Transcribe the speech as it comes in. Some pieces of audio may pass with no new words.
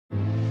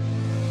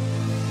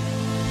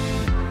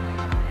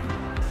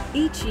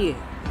Each year,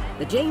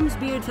 the James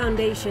Beard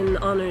Foundation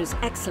honors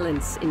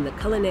excellence in the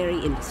culinary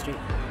industry.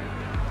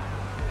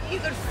 You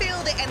can feel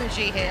the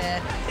energy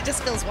here. It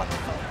just feels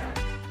wonderful.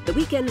 The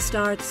weekend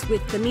starts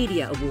with the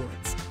Media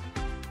Awards,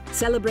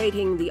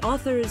 celebrating the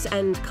authors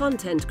and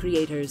content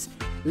creators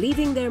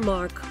leaving their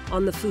mark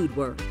on the food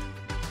world.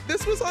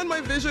 This was on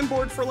my vision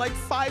board for like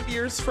 5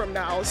 years from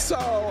now,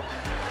 so.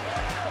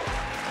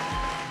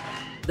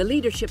 The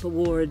Leadership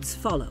Awards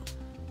follow,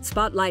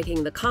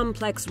 spotlighting the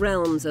complex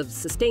realms of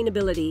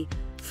sustainability,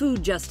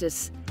 food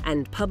justice,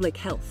 and public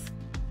health.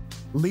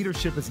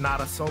 Leadership is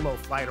not a solo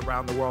flight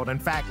around the world. In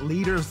fact,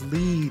 leaders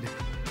lead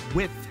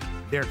with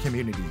their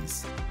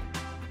communities.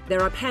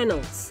 There are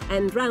panels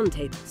and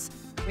roundtables.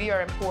 We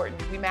are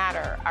important, we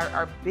matter,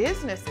 our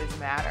businesses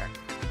matter.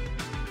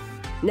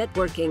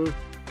 Networking,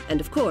 and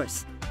of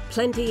course,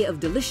 plenty of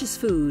delicious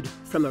food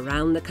from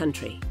around the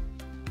country.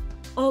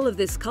 All of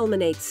this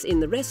culminates in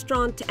the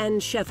Restaurant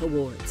and Chef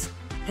Awards,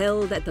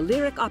 held at the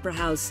Lyric Opera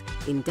House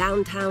in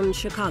downtown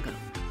Chicago.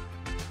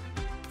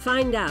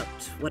 Find out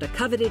what a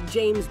coveted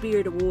James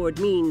Beard Award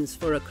means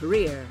for a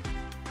career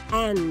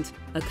and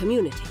a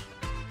community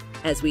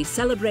as we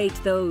celebrate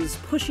those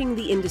pushing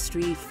the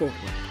industry forward.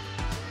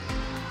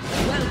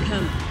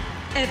 Welcome,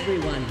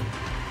 everyone,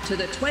 to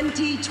the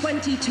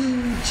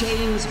 2022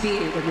 James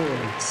Beard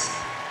Awards.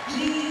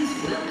 Please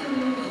welcome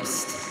your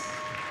host,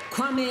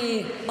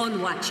 Kwame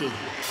Onwuachi.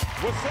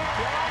 What's up,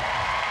 y'all?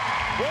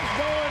 What's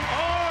going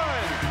on?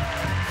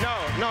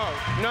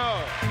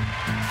 No.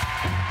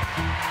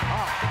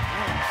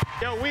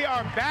 Yo, we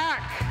are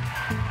back.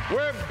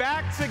 We're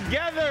back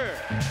together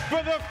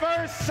for the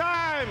first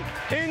time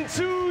in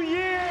 2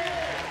 years.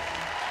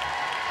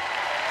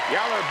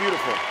 Y'all are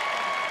beautiful.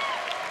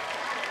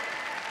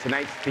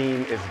 Tonight's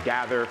theme is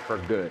Gather for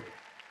Good,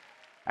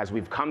 as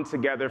we've come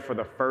together for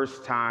the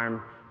first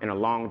time in a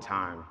long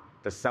time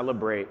to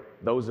celebrate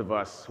those of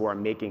us who are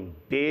making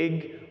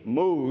big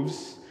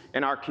moves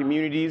in our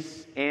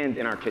communities and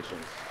in our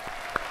kitchens.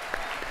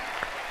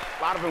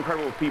 A lot of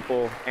incredible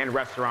people and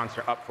restaurants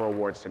are up for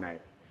awards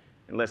tonight.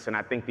 And listen,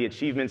 I think the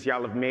achievements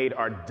y'all have made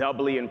are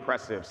doubly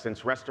impressive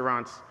since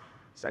restaurants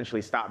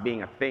essentially stopped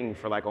being a thing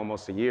for like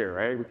almost a year,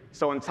 right?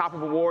 So on top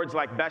of awards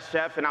like Best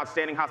Chef and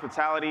Outstanding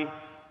Hospitality,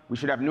 we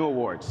should have new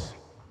awards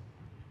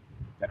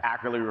that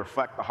accurately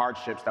reflect the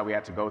hardships that we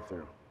had to go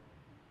through.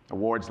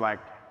 Awards like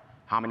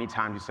how many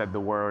times you said the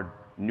word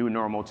new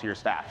normal to your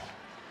staff.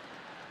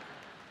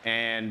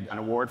 And an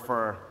award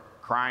for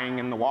crying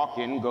in the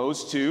walk-in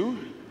goes to...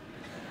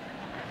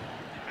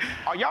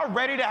 Are y'all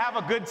ready to have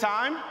a good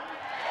time?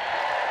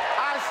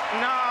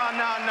 No.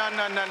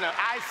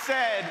 I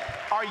said,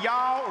 are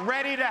y'all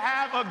ready to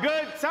have a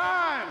good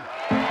time?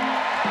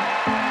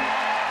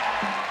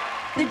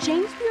 The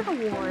James Beard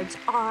Awards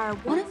are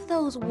one of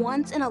those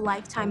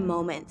once-in-a-lifetime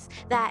moments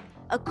that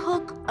a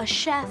cook, a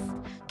chef,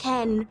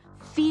 can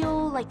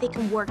feel like they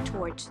can work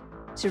towards.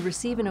 To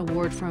receive an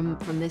award from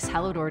this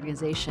hallowed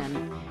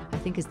organization, I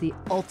think is the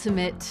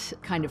ultimate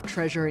kind of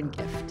treasure and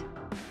gift.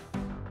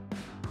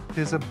 It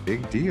is a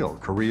big deal.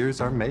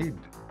 Careers are made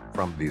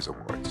from these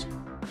awards.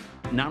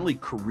 Not only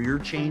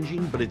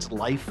career-changing, but it's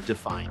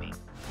life-defining.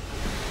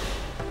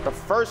 The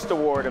first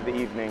award of the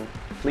evening,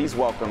 please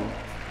welcome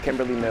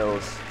Kimberly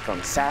Mills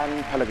from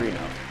San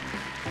Pellegrino.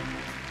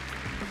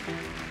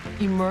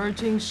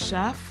 Emerging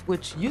Chef,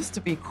 which used to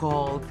be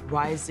called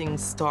Rising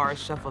Star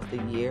Chef of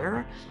the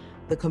Year.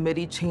 The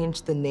committee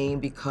changed the name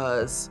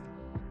because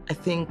I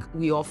think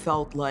we all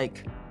felt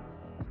like,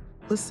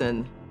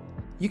 listen,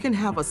 you can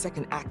have a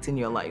second act in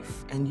your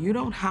life, and you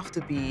don't have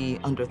to be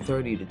under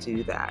 30 to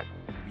do that.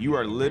 You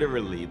are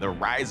literally the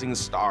rising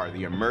star,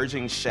 the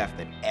emerging chef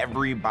that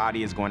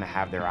everybody is going to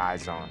have their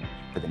eyes on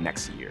for the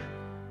next year.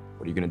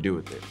 What are you going to do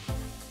with it?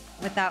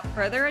 Without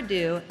further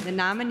ado, the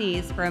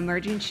nominees for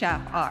Emerging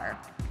Chef are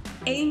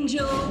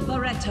Angel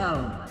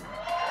Barreto,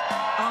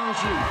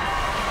 Anjou,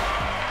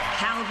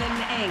 Calvin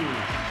Eng,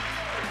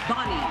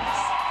 Bonnie's,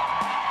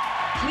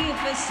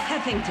 Cleophas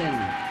Heffington,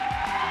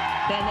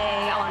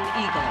 Benet on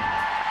Eagle,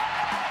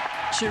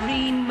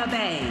 Shireen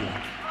Mabey,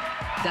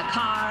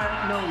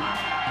 Dakar Noma,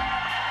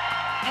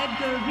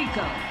 Edgar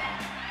Rico,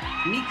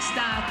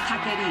 Mixta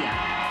Taqueria,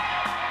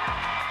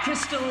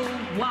 Crystal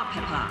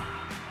Wapepa,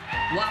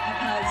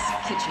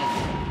 Wapepa's Kitchen.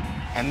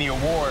 And the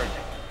award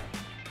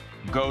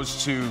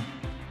goes to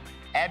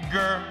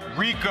Edgar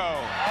Rico.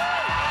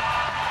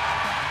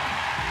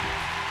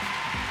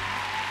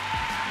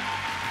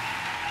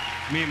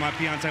 Me and my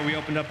fiance, we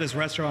opened up this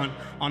restaurant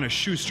on a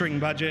shoestring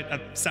budget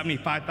of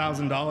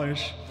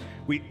 $75,000.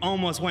 We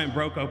almost went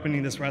broke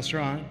opening this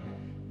restaurant,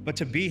 but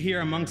to be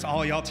here amongst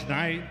all y'all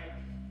tonight,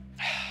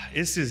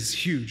 this is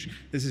huge.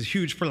 This is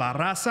huge for La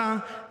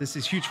Raza. This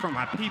is huge for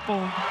my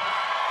people.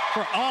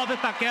 For all the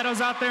taqueros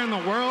out there in the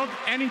world,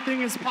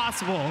 anything is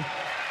possible.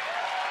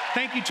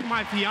 Thank you to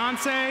my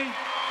fiance,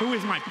 who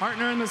is my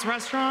partner in this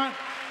restaurant,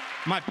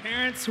 my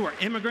parents who are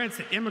immigrants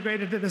that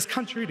immigrated to this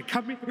country to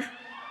come here.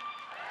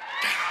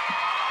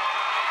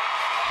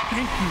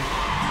 Thank you.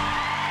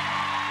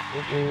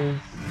 It is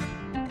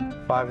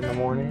 5 in the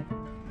morning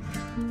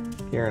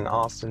here in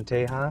Austin,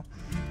 Tejas.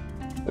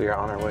 We are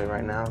on our way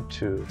right now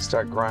to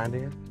start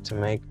grinding to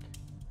make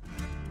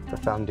the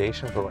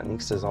foundation for what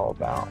Nix is all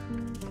about,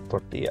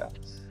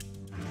 tortillas.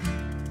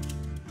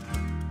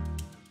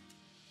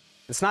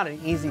 It's not an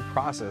easy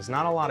process.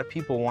 Not a lot of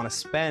people want to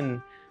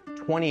spend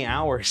 20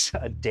 hours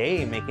a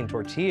day making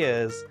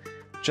tortillas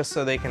just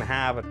so they can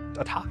have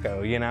a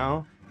taco, you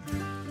know?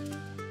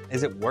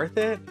 Is it worth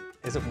it?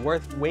 Is it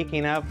worth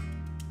waking up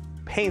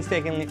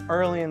painstakingly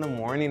early in the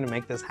morning to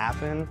make this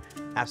happen?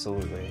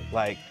 Absolutely.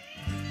 Like,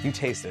 you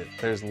taste it.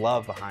 There's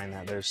love behind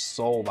that. There's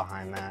soul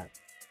behind that.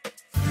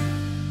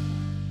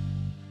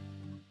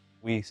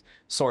 We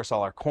source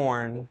all our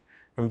corn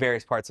from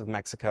various parts of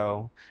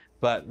Mexico,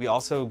 but we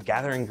also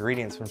gather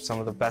ingredients from some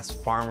of the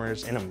best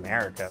farmers in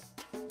America.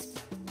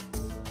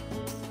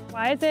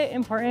 Why is it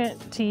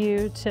important to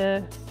you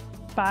to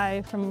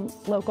buy from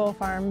local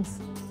farms?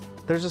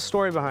 There's a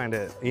story behind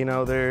it. You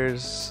know,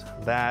 there's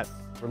that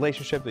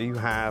relationship that you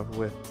have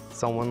with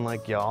someone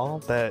like y'all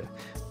that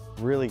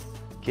really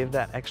give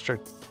that extra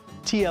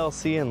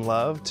TLC and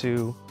love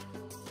to,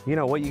 you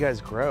know, what you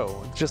guys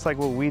grow. Just like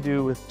what we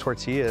do with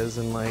tortillas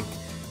and, like,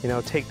 you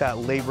know, take that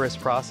laborious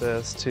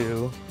process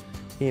to,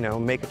 you know,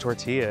 make a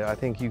tortilla. I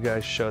think you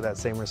guys show that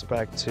same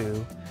respect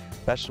to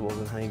vegetables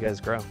and how you guys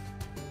grow.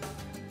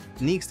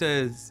 Nix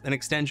is an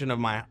extension of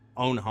my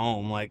own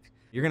home. Like,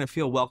 you're gonna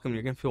feel welcome,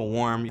 you're gonna feel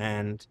warm,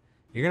 and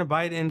you're gonna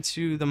bite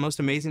into the most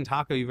amazing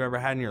taco you've ever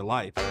had in your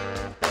life.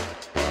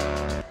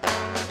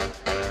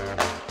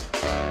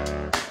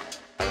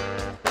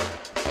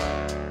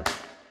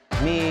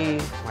 Me,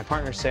 my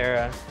partner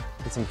Sarah,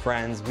 and some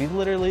friends, we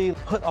literally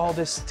put all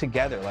this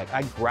together. Like,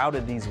 I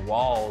grouted these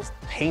walls,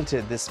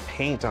 painted this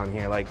paint on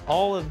here. Like,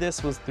 all of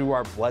this was through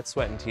our blood,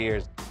 sweat, and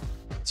tears.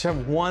 To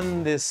have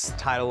won this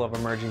title of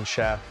Emerging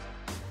Chef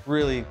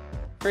really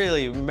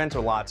meant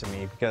a lot to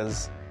me,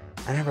 because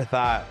I never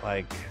thought,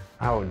 like,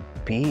 I would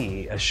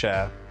be a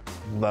chef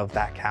of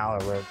that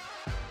caliber.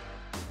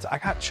 So I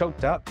got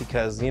choked up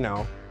because, you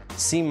know,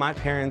 seeing my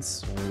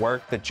parents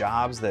work the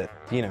jobs that,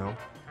 you know,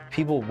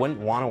 people wouldn't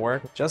want to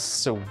work,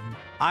 just so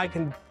I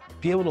can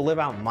be able to live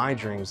out my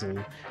dreams,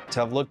 and to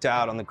have looked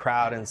out on the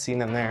crowd and seen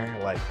them there,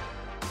 like,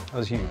 that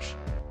was huge.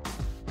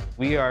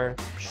 We are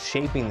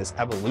shaping this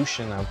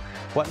evolution of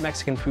what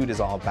Mexican food is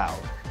all about.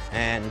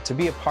 And to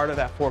be a part of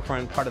that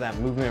forefront, part of that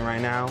movement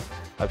right now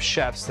of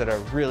chefs that are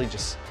really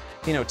just,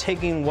 you know,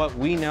 taking what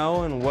we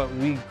know and what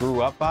we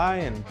grew up by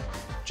and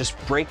just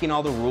breaking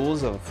all the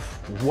rules of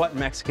what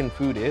Mexican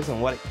food is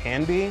and what it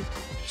can be,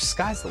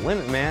 sky's the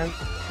limit, man.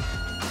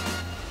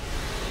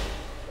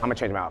 I'm gonna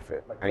change my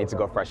outfit. I need to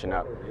go freshen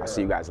up. I'll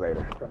see you guys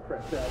later.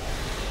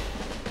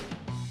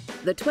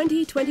 The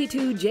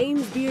 2022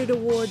 James Beard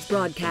Awards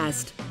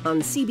broadcast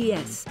on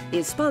CBS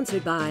is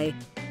sponsored by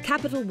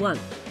Capital One,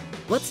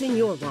 what's in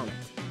your wallet?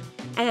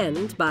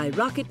 And by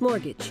Rocket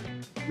Mortgage.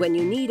 When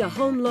you need a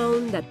home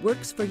loan that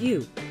works for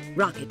you,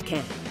 Rocket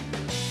can.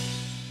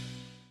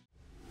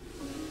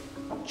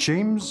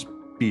 James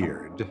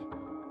Beard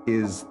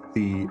is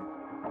the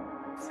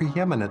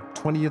preeminent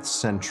 20th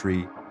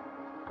century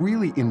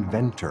really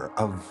inventor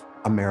of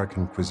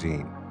American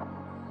cuisine.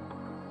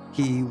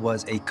 He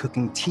was a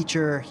cooking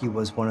teacher. He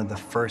was one of the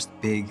first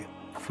big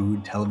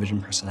food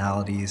television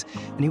personalities,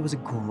 and he was a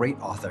great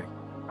author.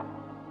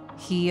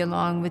 He,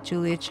 along with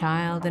Julia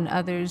Child and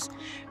others,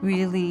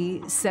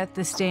 really set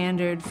the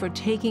standard for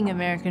taking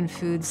American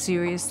food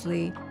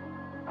seriously.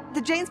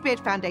 The James Beard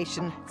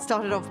Foundation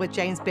started off with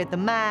James Beard the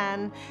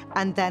man,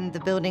 and then the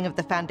building of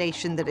the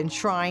foundation that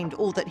enshrined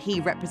all that he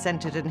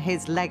represented and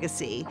his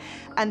legacy.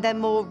 And then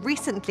more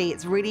recently,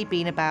 it's really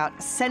been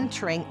about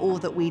centering all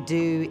that we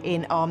do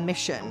in our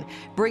mission,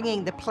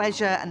 bringing the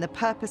pleasure and the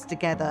purpose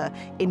together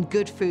in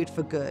good food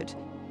for good.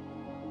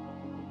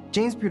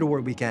 James Beard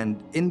Award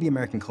Weekend in the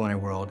American culinary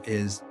world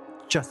is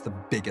just the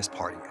biggest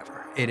party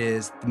ever. It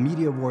is the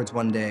media awards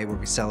one day where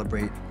we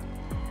celebrate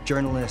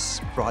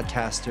journalists,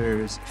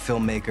 broadcasters,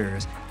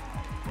 filmmakers.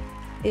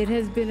 It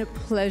has been a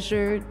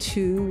pleasure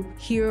to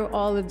hear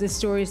all of the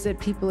stories that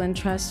people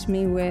entrust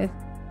me with.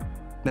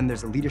 Then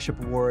there's the leadership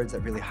awards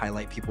that really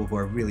highlight people who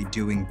are really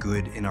doing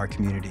good in our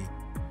community.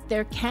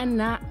 There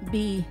cannot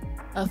be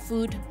a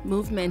food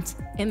movement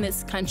in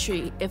this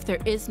country if there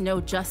is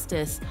no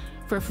justice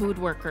for food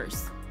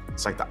workers.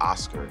 It's like the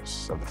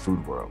Oscars of the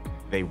food world.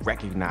 They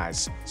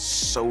recognize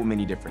so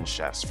many different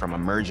chefs, from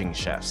emerging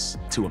chefs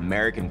to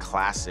American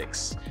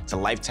classics to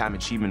Lifetime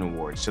Achievement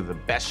Awards to the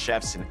best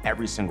chefs in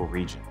every single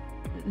region.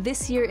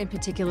 This year in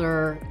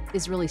particular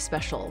is really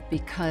special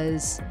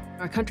because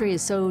our country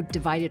is so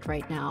divided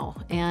right now.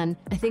 And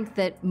I think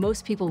that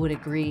most people would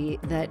agree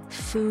that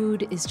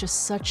food is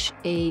just such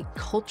a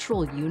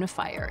cultural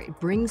unifier. It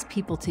brings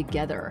people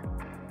together.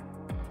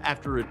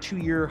 After a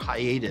 2-year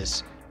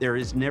hiatus, there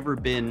has never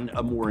been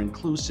a more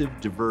inclusive,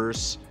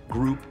 diverse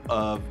group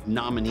of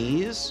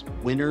nominees,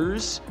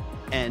 winners,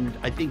 and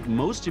I think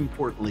most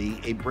importantly,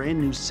 a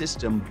brand new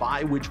system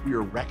by which we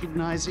are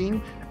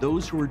recognizing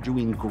those who are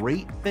doing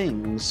great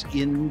things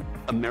in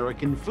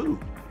American food.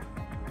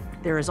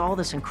 There is all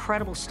this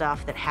incredible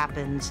stuff that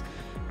happens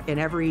in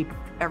every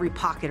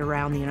pocket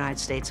around the United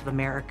States of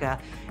America,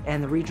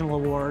 and the regional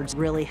awards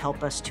really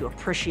help us to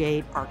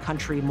appreciate our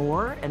country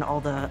more and all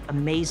the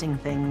amazing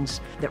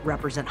things that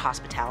represent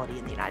hospitality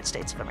in the United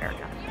States of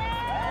America.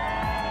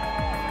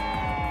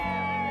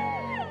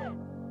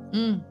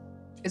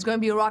 It's going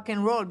to be rock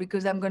and roll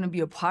because I'm going to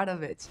be a part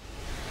of it.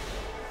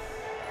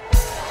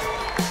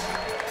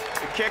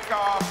 To kick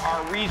off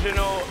our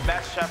regional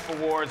Best Chef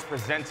Awards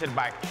presented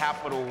by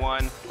Capital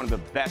One, one of the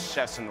best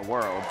chefs in the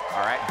world,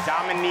 all right?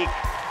 Dominique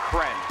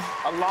Crenn,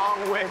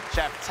 along with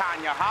Chef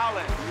Tanya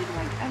Holland.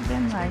 I've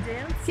been like,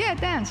 yeah,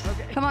 dance.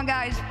 Okay. Come on,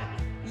 guys.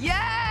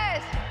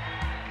 Yes!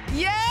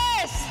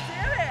 Yes!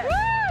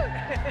 Woo!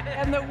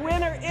 And the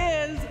winner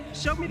is,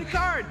 show me the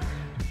card,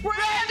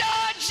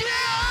 Brandon Jill!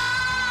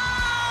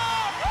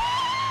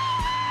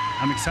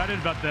 I'm excited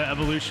about the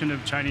evolution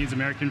of Chinese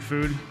American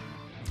food,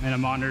 and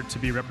I'm honored to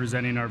be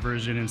representing our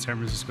version in San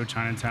Francisco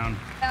Chinatown.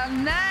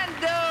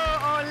 Fernando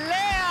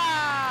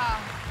Olea!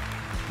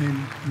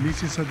 And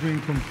this is a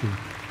dream come true.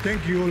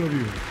 Thank you, all of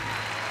you.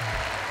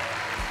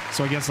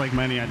 So I guess like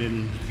many, I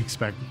didn't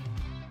expect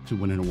to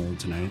win an award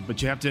tonight,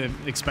 but you have to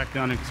expect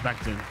the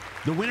unexpected.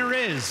 The winner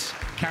is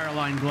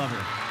Caroline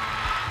Glover.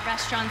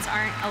 Restaurants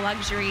aren't a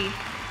luxury,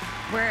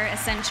 we're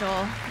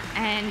essential,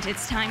 and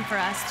it's time for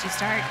us to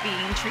start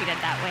being treated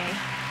that way.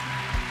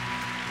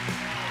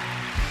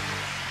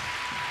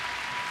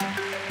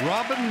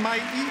 Robin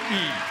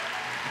Ma'i'i.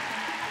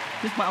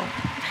 Wow,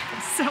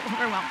 so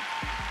overwhelmed.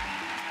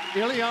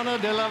 Ileana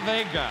de la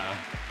Vega.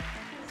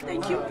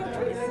 Thank you.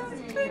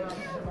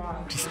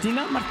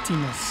 Cristina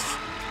Martínez.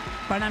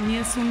 Para mí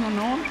es un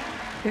honor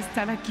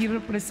estar aquí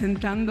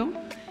representando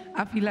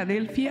a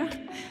Filadelfia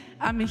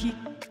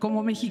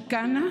como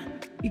mexicana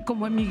y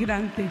como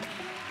emigrante.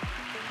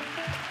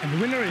 And the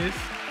winner is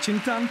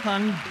Chintan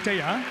Pan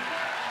Teya.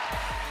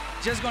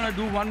 Just gonna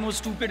do one more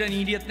stupid and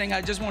idiot thing.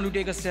 I just want to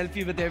take a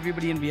selfie with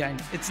everybody in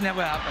behind. It's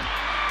never happened.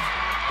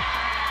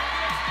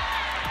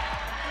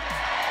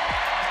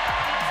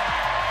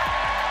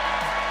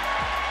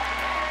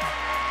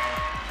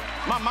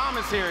 My mom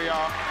is here,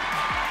 y'all.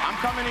 I'm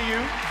coming to you.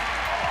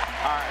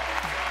 All right.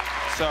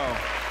 So,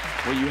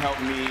 will you help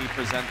me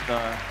present the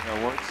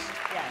awards?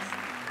 Yes.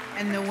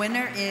 And the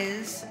winner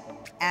is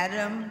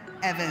Adam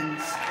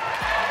Evans.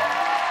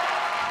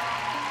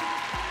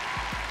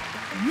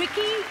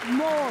 Ricky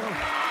Moore.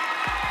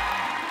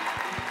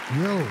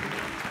 Yo,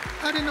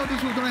 I didn't know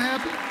this was gonna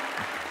happen.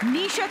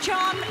 Nisha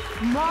Chan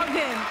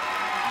Morgan.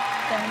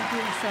 Thank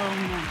you so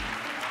much.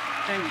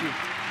 Thank you.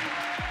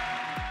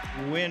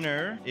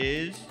 Winner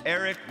is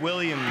Eric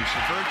Williams,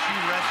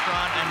 Virtue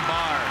Restaurant and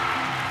Bar.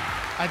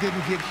 I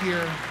didn't get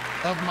here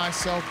of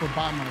myself or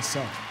by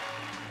myself.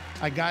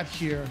 I got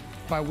here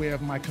by way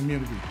of my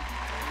community.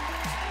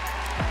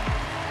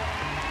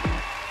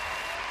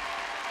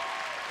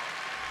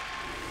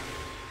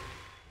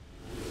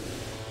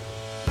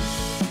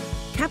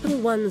 Capital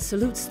One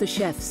salutes the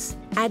chefs,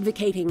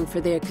 advocating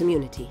for their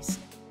communities.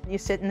 You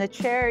sit in the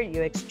chair,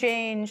 you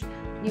exchange,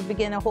 you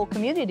begin a whole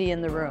community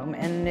in the room,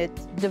 and it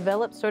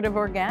develops sort of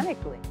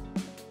organically.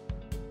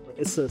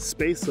 It's a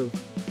space of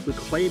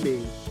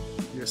reclaiming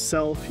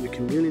yourself, your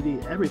community,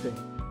 everything.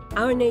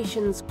 Our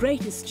nation's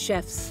greatest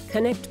chefs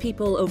connect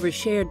people over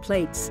shared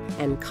plates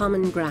and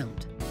common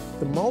ground.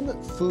 The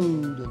moment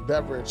food and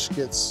beverage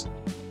gets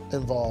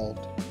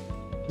involved,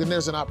 then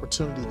there's an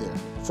opportunity there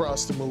for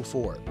us to move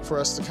forward, for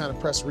us to kind of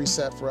press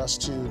reset, for us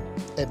to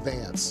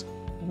advance.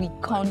 We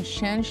can't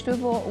change the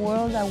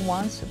world at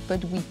once,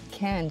 but we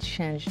can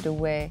change the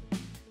way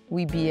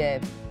we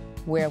behave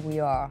where we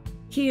are.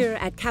 Here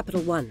at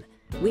Capital One,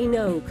 we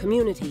know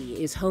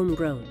community is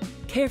homegrown,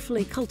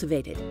 carefully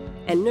cultivated,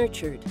 and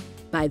nurtured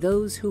by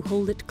those who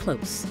hold it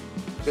close.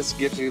 This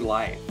gives you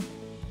life.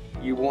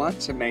 You want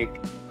to make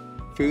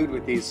food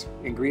with these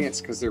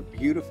ingredients because they're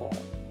beautiful.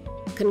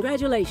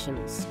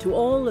 Congratulations to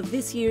all of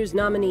this year's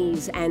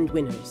nominees and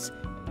winners.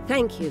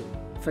 Thank you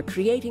for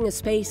creating a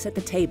space at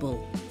the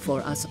table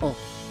for us all.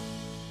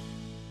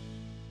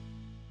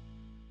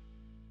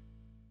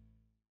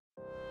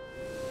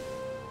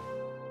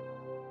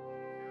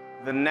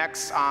 The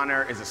next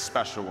honor is a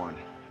special one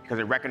because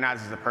it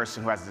recognizes the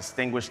person who has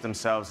distinguished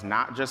themselves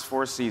not just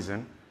for a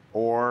season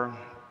or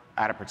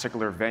at a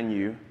particular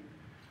venue,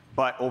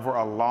 but over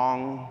a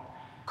long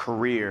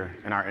career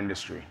in our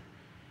industry.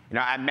 You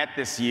know, I met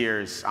this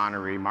year's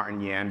honoree, Martin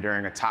Yan,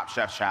 during a Top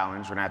Chef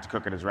Challenge when I had to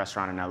cook at his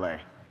restaurant in LA.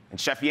 And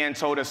Chef Yan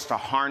told us to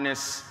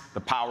harness the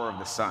power of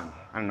the sun.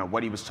 I don't know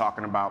what he was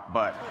talking about,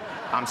 but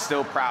I'm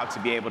still proud to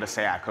be able to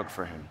say I cooked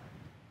for him.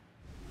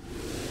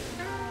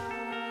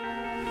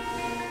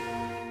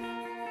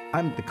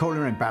 I'm the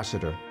culinary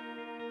ambassador.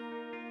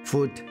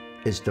 Food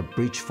is the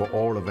bridge for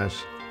all of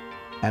us,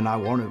 and I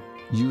want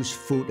to use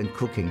food and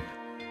cooking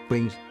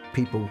bring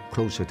people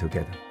closer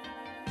together.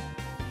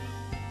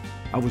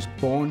 I was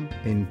born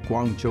in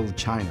Guangzhou,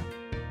 China.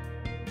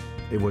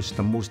 It was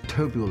the most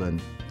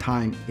turbulent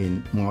time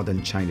in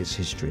modern Chinese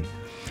history.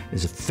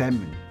 There's a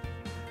famine,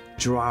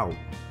 drought,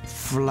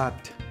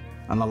 flood,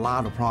 and a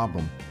lot of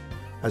problems.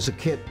 As a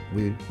kid,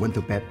 we went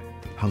to bed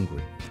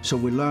hungry. So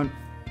we learned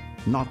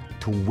not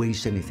to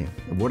waste anything.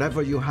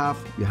 Whatever you have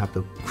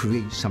to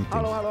create something.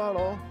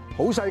 Hello.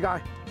 好世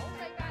界，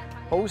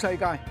好世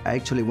界。I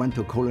actually went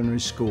to culinary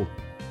school.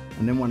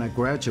 And then when I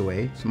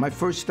graduated, my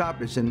first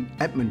stop is in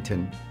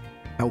Edmonton,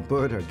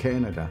 Alberta,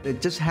 Canada.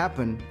 It just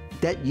happened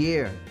that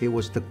year. It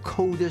was the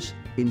coldest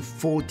in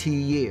 40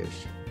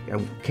 years. I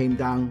came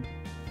down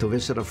to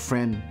visit a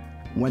friend,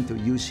 went to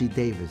UC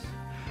Davis,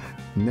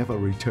 never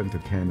returned to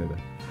Canada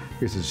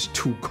because it's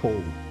too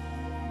cold.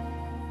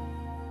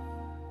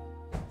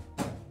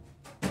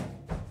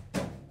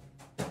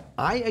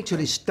 I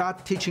actually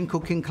started teaching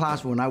cooking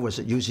class when I was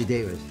at UC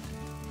Davis.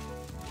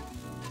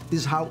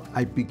 This is how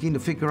I begin to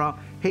figure out,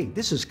 hey,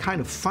 this is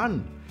kind of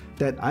fun,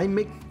 that I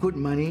make good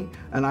money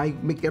and I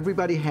make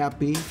everybody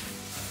happy.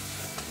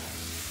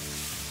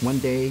 One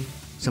day,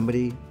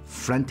 somebody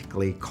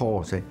frantically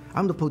called, say,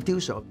 I'm the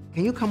producer.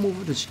 Can you come over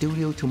to the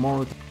studio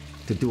tomorrow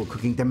to do a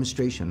cooking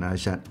demonstration? And I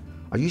said,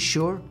 are you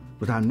sure?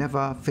 But I've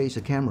never faced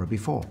a camera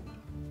before.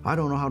 I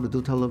don't know how to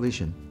do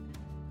television.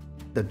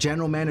 The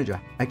general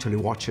manager actually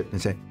watched it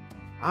and said,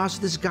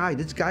 ask this guy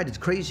that's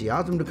crazy,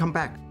 ask him to come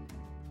back.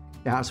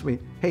 He asked me,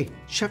 hey,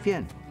 Chef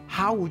Yan,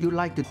 how would you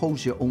like to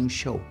host your own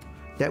show?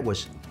 That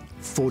was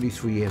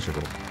 43 years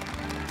ago.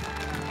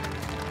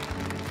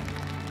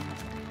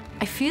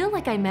 I feel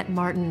like I met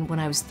Martin when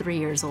I was 3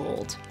 years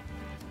old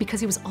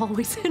because he was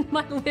always in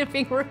my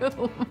living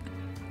room.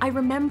 I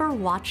remember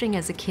watching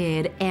as a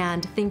kid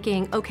and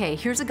thinking, okay,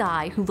 here's a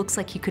guy who looks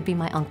like he could be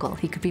my uncle,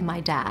 he could be my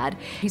dad.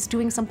 He's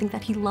doing something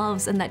that he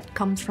loves and that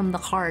comes from the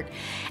heart.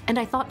 And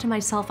I thought to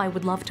myself, I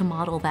would love to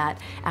model that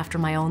after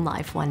my own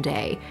life one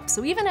day.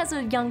 So even as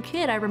a young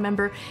kid, I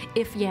remember,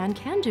 if Yan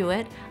can do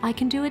it, I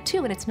can do it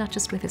too, and it's not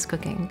just with his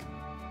cooking.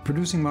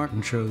 Producing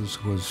Martin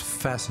shows was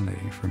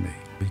fascinating for me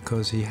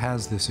because he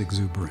has this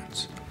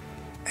exuberance.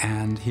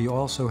 And he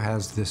also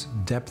has this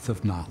depth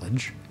of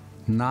knowledge.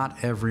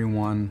 Not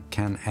everyone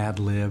can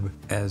ad-lib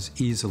as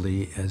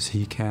easily as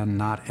he can.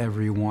 Not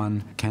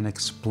everyone can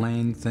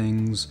explain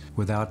things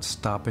without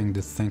stopping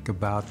to think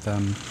about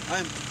them.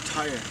 I'm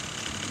tired.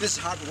 This is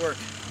hard work.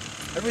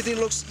 Everything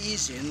looks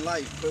easy in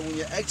life, but when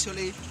you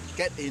actually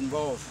get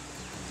involved,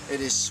 it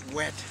is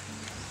sweat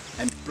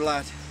and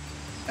blood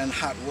and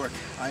hard work.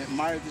 I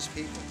admire these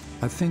people.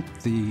 I think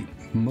the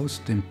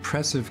most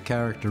impressive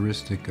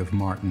characteristic of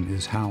Martin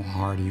is how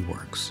hard he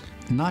works.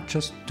 Not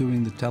just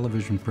doing the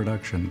television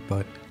production,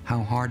 but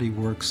how hard he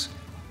works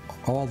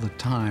all the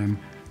time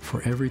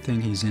for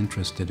everything he's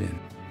interested in.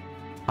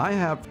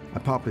 I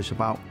published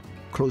about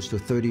close to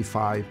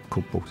 35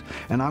 cookbooks,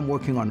 and I'm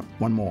working on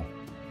one more.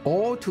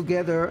 All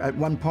together, at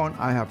one point,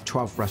 I have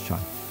 12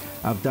 restaurants.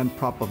 I've done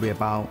probably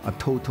about a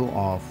total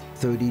of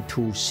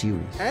 32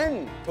 series.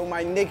 And to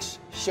my next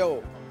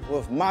show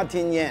with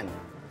Martin Yan.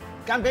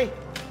 干杯!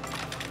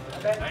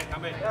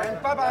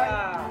 And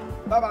bye-bye.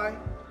 Bye-bye.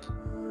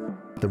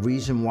 The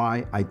reason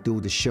why I do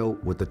the show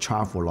with the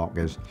travel log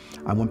is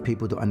I want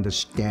people to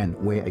understand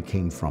where I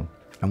came from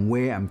and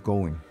where I'm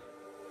going.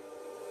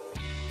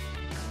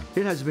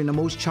 It has been the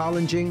most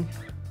challenging,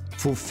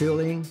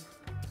 fulfilling,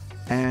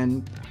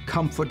 and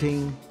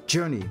comforting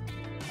journey,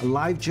 a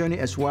life journey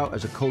as well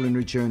as a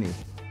culinary journey.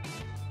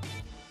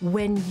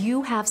 When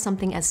you have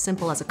something as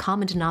simple as a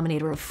common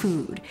denominator of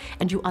food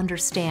and you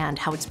understand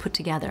how it's put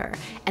together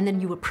and then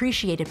you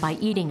appreciate it by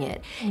eating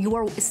it, you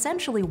are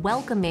essentially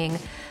welcoming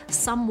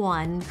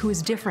someone who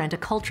is different, a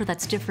culture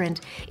that's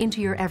different,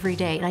 into your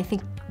everyday. And I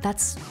think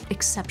that's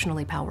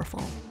exceptionally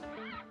powerful.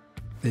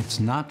 It's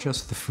not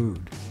just the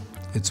food.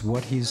 It's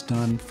what he's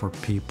done for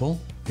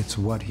people. It's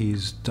what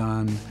he's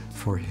done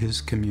for his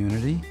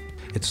community.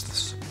 It's the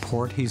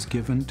support he's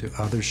given to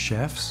other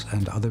chefs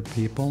and other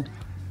people.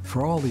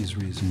 For all these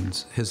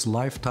reasons, his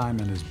lifetime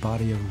and his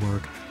body of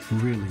work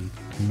really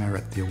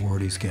merit the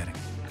award he's getting.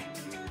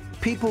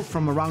 People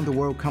from around the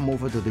world come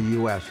over to the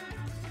US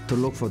to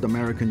look for the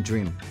American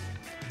dream.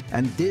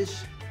 And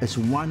this is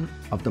one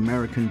of the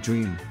American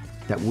dream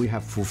that we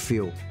have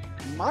fulfilled.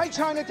 My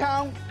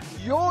Chinatown,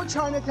 your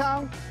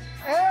Chinatown,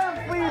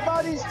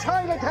 everybody's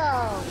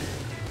Chinatown.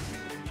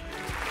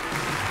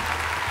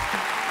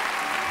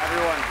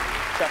 Everyone,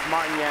 Chef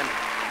Martin Yan.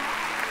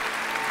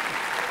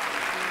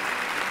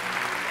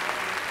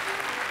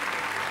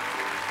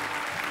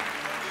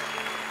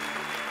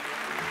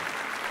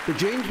 The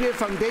James Beard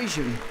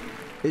Foundation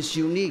is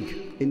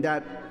unique in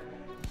that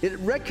it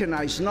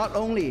recognizes not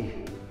only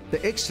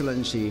the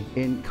excellency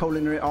in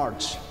culinary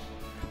arts,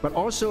 but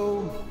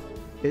also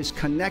its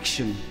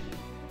connection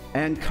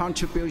and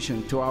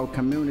contribution to our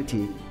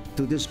community,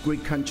 to this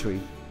great country,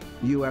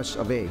 US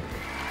of A.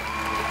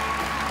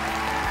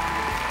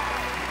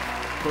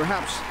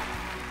 Perhaps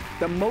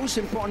the most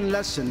important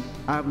lesson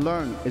I've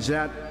learned is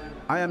that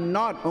I am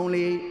not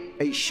only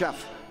a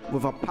chef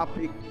with a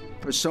public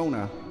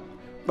persona,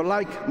 but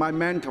like my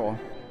mentor,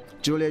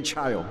 Julia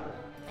Child,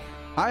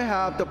 I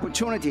have the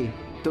opportunity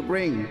to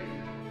bring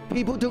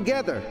people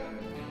together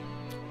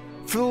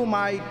through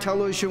my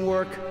television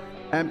work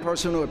and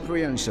personal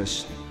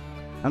appearances.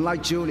 And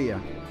like Julia,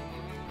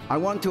 I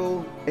want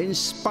to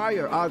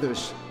inspire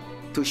others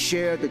to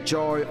share the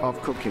joy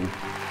of cooking.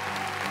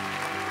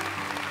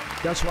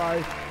 That's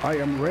why I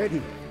am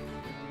ready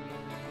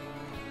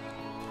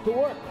to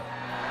work.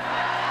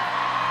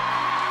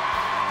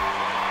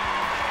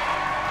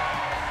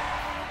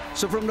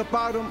 So from the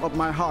bottom of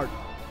my heart,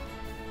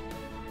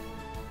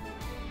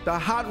 the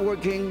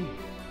hardworking,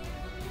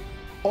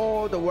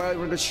 all the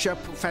well-rounded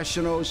chef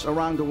professionals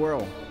around the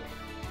world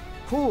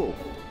who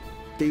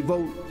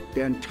devote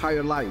their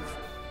entire life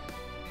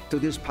to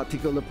this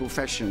particular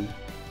profession,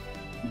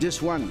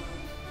 this one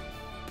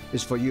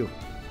is for you.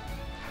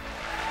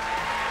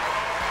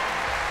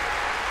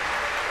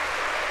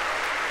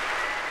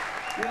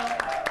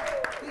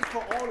 It's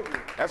for all of you.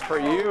 That's for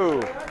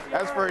you.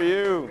 That's for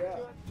you.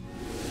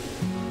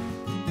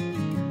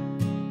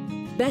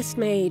 Best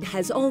Made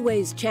has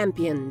always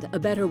championed a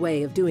better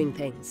way of doing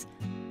things,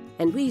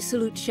 and we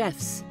salute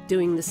chefs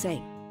doing the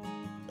same.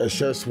 As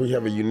chefs, we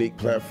have a unique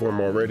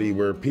platform already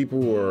where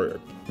people are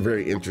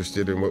very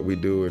interested in what we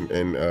do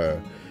and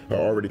are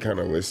already kind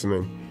of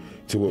listening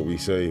to what we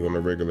say on a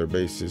regular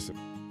basis.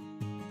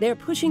 They're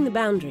pushing the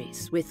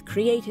boundaries with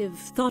creative,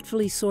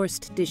 thoughtfully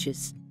sourced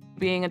dishes.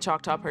 Being a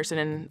Choctaw person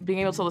and being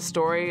able to tell the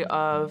story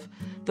of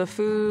the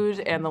food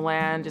and the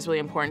land is really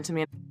important to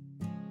me.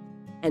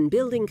 And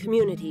building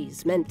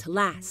communities meant to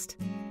last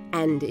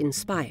and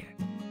inspire.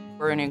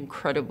 We're an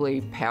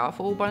incredibly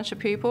powerful bunch of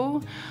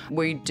people.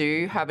 We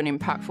do have an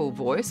impactful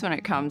voice when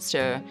it comes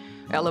to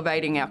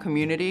elevating our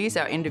communities,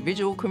 our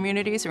individual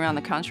communities around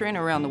the country and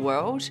around the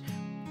world.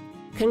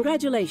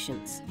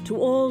 Congratulations to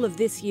all of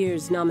this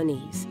year's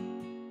nominees.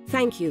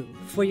 Thank you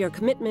for your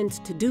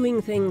commitment to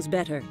doing things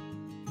better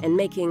and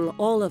making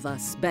all of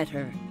us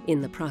better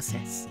in the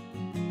process.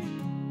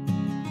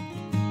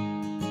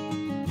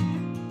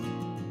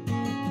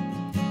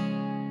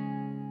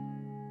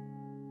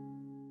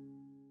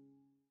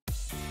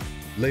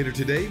 Later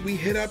today, we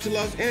head out to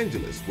Los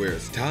Angeles, where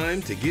it's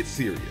time to get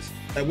serious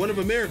at one of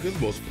America's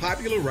most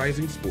popular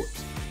rising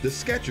sports. The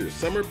Skechers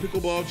Summer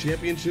Pickleball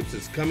Championships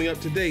is coming up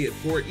today at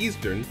 4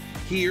 Eastern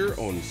here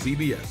on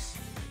CBS.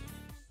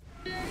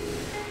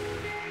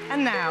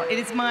 And now, it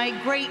is my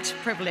great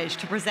privilege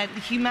to present the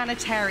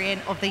Humanitarian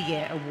of the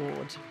Year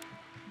Award.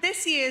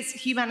 This year's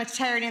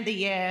Humanitarian of the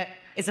Year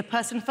is a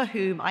person for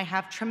whom I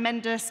have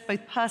tremendous,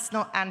 both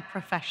personal and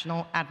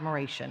professional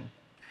admiration.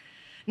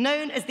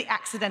 Known as the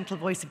accidental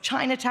voice of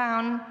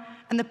Chinatown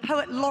and the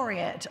poet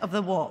laureate of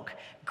the walk,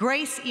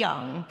 Grace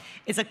Young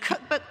is a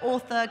cookbook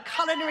author,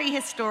 culinary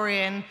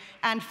historian,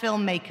 and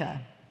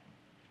filmmaker.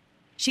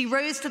 She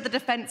rose to the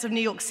defense of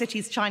New York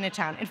City's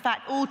Chinatown, in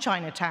fact, all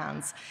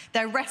Chinatowns,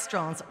 their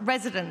restaurants,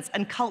 residents,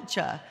 and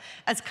culture,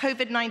 as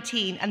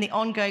COVID-19 and the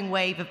ongoing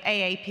wave of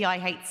AAPI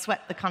hate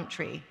swept the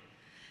country.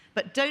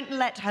 But don't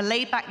let her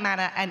laid-back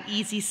manner and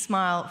easy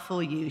smile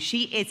fool you.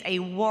 She is a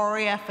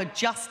warrior for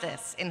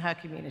justice in her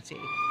community.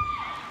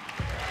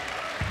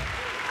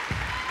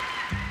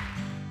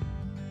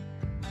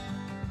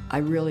 I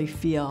really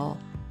feel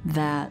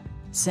that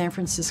San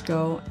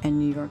Francisco and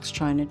New York's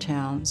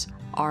Chinatowns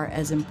are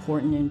as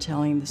important in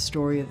telling the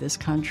story of this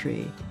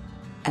country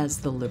as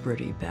the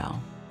Liberty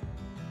Bell.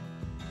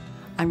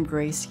 I'm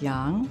Grace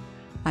Young.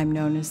 I'm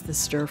known as the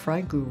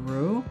Stir-Fry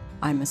Guru.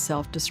 I'm a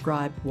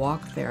self-described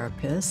walk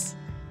therapist,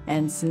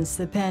 and since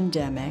the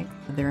pandemic,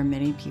 there are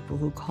many people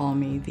who call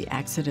me the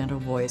accidental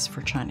voice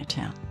for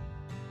Chinatown.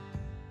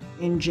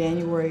 In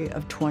January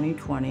of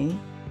 2020,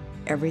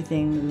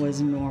 everything was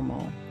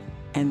normal,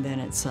 and then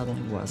it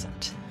suddenly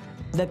wasn't.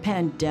 The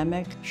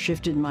pandemic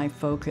shifted my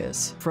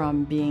focus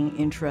from being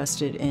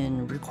interested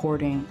in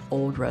recording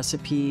old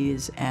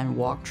recipes and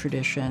walk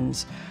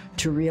traditions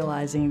to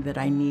realizing that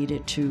I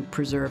needed to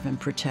preserve and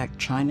protect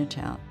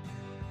Chinatown.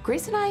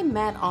 Grace and I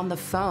met on the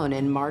phone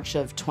in March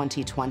of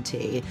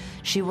 2020.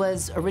 She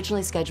was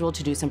originally scheduled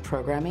to do some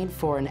programming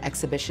for an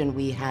exhibition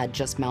we had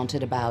just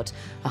mounted about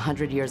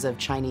 100 years of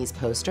Chinese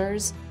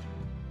posters,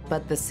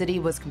 but the city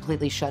was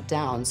completely shut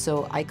down,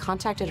 so I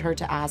contacted her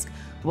to ask,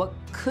 what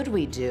could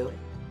we do?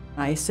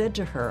 I said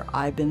to her,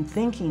 I've been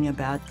thinking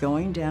about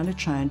going down to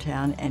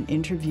Chinatown and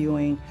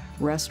interviewing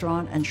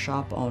restaurant and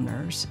shop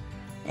owners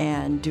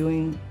and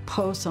doing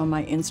posts on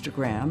my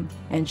Instagram,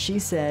 and she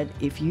said,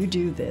 if you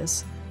do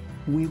this,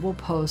 we will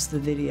post the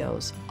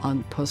videos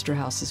on Poster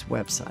House's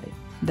website.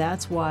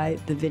 That's why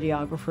the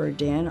videographer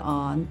Dan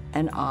On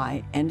and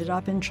I ended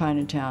up in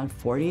Chinatown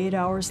 48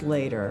 hours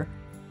later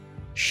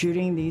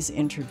shooting these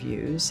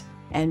interviews,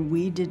 and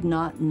we did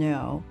not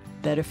know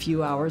that a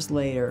few hours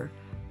later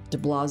de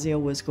Blasio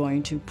was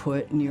going to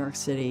put New York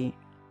City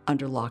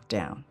under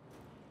lockdown.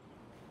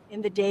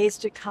 In the days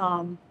to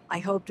come, I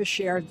hope to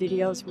share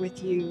videos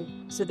with you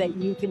so that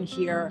you can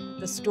hear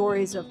the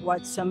stories of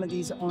what some of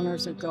these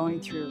owners are going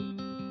through.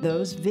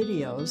 Those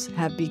videos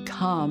have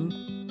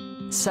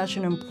become such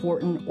an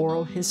important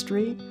oral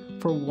history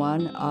for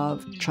one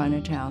of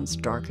Chinatown's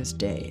darkest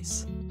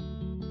days.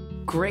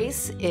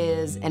 Grace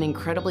is an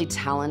incredibly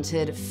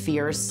talented,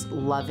 fierce,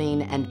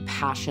 loving, and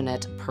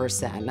passionate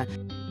person.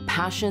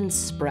 Passion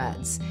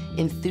spreads.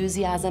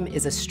 Enthusiasm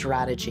is a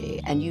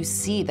strategy, and you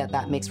see that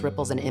that makes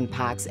ripples and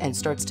impacts and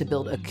starts to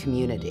build a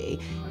community.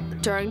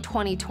 During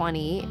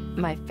 2020,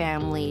 my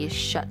family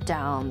shut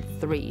down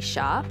 3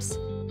 shops.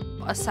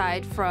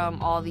 Aside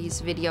from all these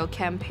video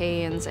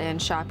campaigns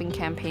and shopping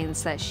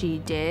campaigns that she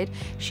did,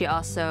 she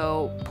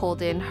also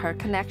pulled in her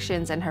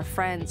connections and her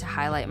friends to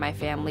highlight my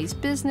family's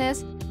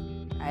business.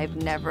 I've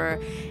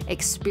never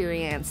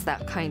experienced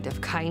that kind of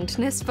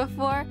kindness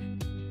before.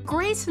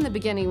 Grace in the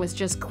beginning was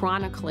just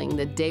chronicling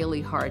the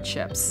daily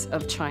hardships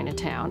of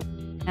Chinatown.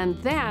 And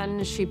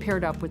then she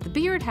paired up with the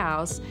Beard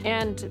House,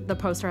 and the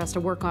poster has to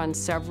work on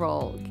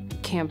several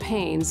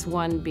campaigns,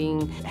 one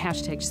being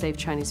hashtag Save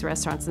Chinese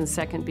Restaurants, and the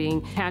second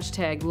being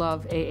hashtag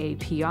Love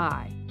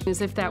AAPI.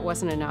 As if that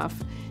wasn't enough,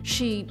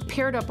 she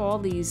paired up all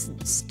these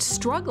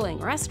struggling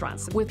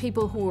restaurants with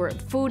people who were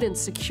food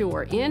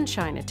insecure in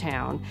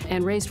Chinatown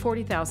and raised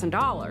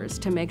 $40,000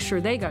 to make sure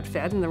they got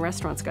fed and the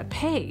restaurants got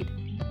paid.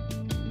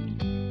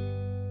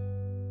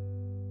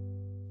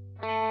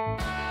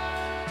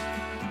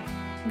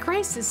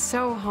 Grace is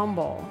so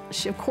humble.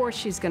 Of course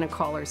she's going to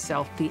call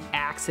herself the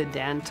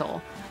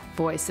accidental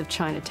voice of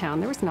Chinatown.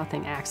 There was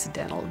nothing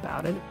accidental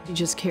about it. She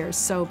just cares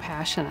so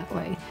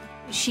passionately.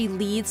 She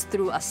leads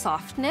through a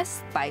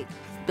softness by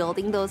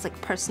building those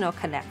personal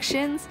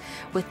connections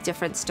with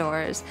different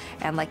stores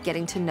and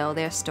getting to know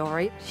their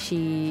story.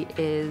 She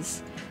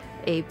is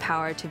a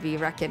power to be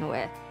reckoned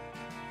with.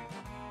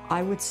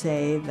 I would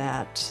say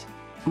that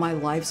my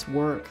life's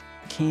work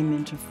came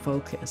into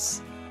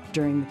focus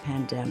during the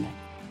pandemic.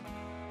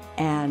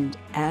 And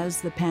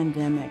as the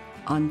pandemic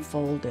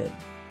unfolded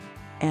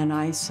and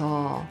I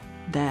saw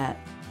that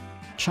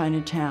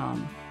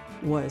Chinatown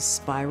was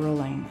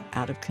spiraling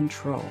out of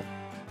control,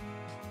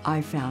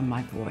 I found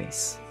my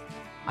voice.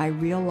 I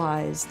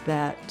realized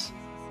that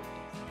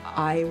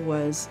I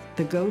was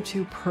the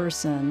go-to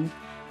person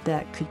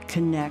that could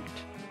connect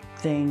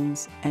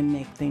things and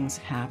make things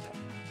happen.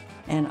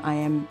 And I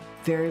am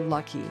very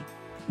lucky.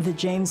 The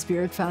James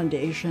Beard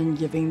Foundation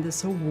giving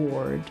this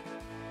award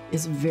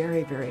is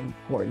very, very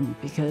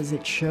important because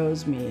it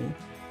shows me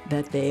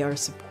that they are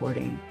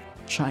supporting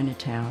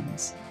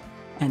Chinatowns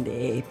and the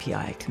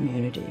AAPI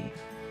community.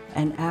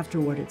 And after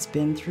what it's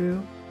been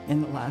through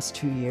in the last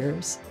 2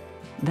 years,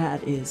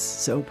 that is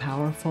so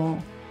powerful,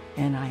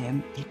 and I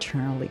am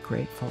eternally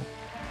grateful.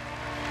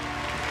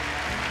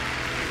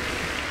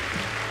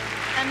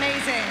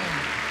 Amazing.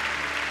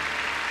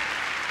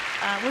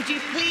 Would you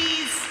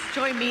please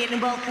join me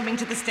in welcoming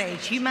to the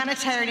stage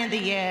Humanitarian of the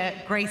Year,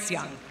 Grace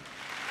Young.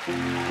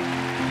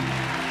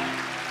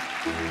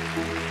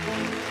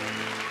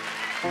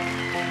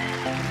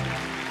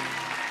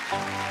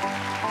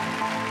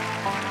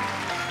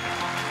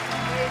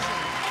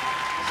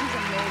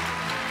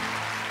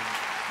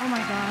 Oh my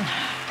God.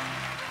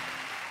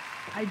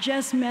 I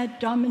just met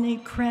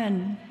Dominique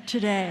Crenn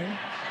today,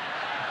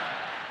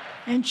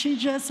 and she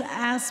just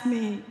asked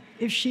me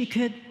if she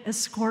could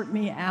escort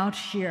me out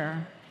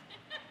here.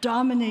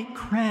 Dominique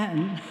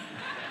Crenn.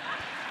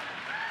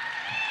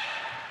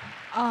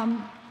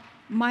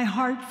 My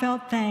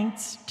heartfelt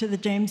thanks to the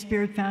James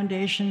Beard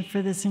Foundation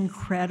for this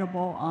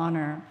incredible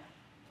honor.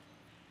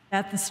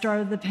 At the start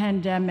of the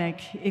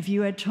pandemic, if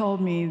you had told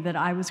me that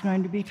I was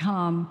going to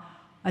become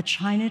a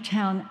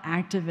Chinatown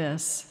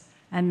activist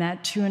and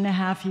that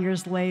 2.5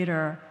 years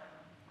later,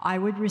 I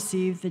would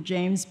receive the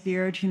James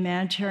Beard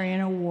Humanitarian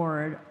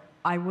Award,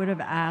 I would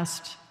have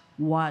asked,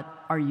 "What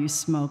are you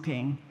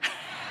smoking?"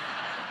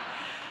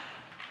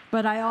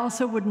 But I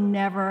also would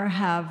never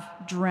have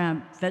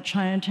dreamt that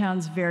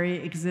Chinatown's very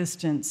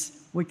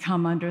existence would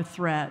come under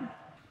threat.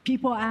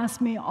 People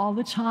ask me all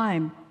the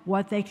time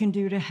what they can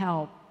do to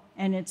help,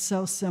 and it's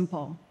so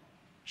simple.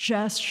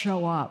 Just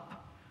show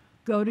up.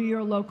 Go to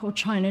your local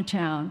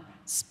Chinatown.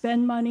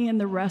 Spend money in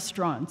the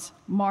restaurants,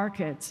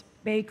 markets,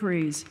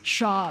 bakeries,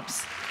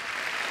 shops.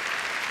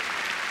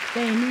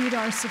 They need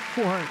our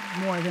support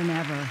more than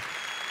ever.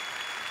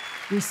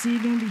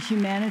 Receiving the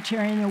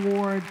Humanitarian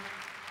Award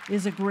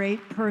is a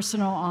great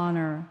personal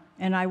honor,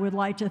 and I would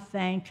like to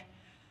thank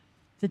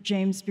the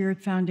James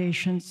Beard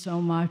Foundation so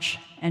much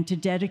and to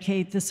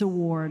dedicate this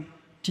award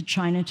to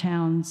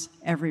Chinatowns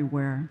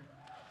everywhere.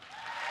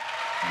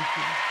 Thank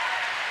you.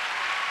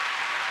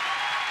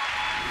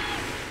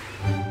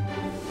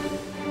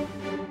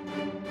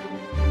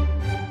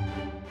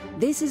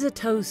 This is a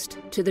toast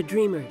to the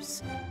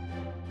dreamers,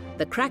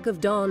 the crack of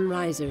dawn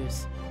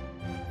risers,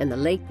 and the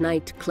late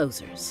night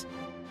closers.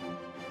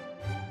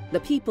 The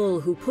people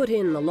who put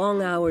in the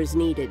long hours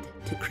needed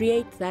to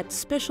create that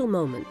special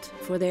moment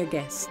for their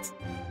guests.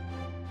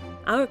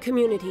 Our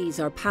communities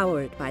are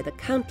powered by the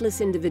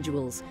countless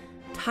individuals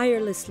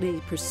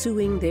tirelessly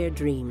pursuing their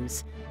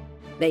dreams.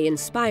 They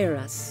inspire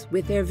us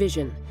with their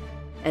vision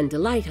and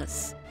delight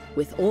us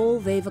with all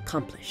they've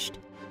accomplished.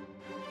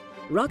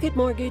 Rocket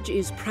Mortgage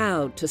is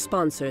proud to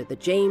sponsor the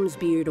James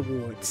Beard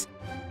Awards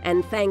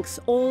and thanks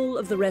all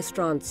of the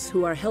restaurants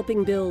who are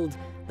helping build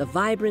the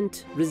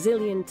vibrant,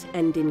 resilient,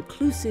 and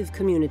inclusive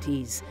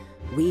communities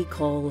we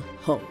call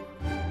home.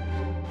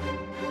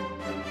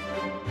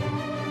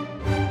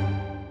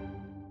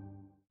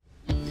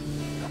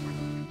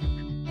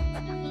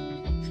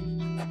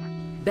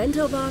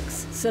 Bento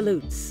Box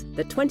salutes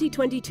the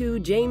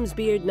 2022 James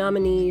Beard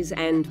nominees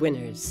and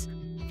winners.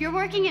 If you're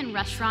working in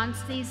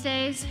restaurants these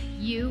days,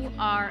 you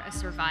are a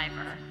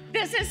survivor.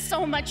 This is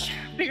so much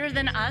bigger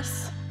than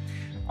us.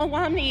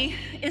 Owami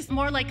is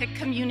more like a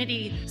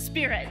community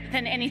spirit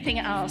than anything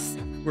else.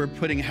 We're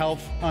putting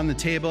health on the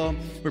table,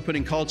 we're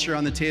putting culture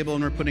on the table,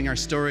 and we're putting our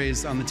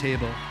stories on the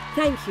table.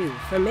 Thank you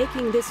for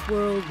making this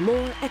world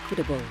more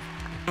equitable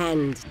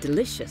and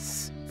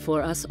delicious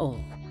for us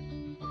all.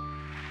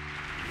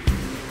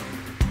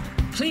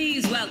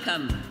 Please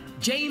welcome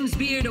James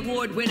Beard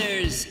Award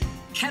winners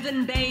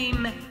Kevin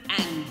Bain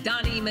and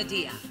Donnie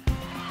Medea.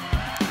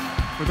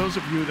 For those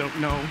of you that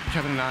don't know,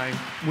 Kevin and I,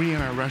 we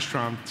in our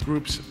restaurant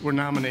groups were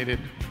nominated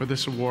for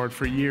this award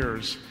for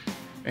years,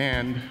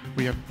 and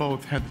we have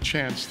both had the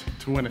chance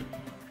to win it.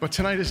 But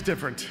tonight is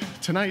different.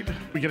 Tonight,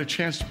 we get a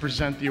chance to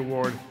present the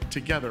award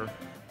together.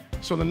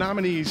 So the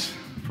nominees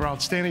for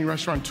Outstanding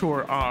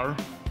Restaurateur are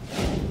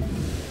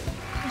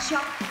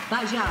Ashok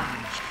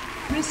Bajaj,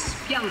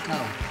 Chris Bianco,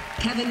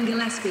 Kevin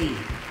Gillespie,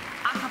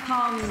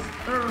 Akapong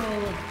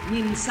Earl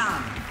Min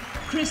Sam,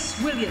 Chris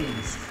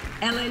Williams,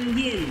 Ellen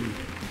Yin.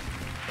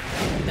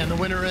 And the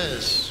winner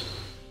is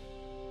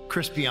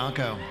Chris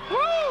Bianco. Woo!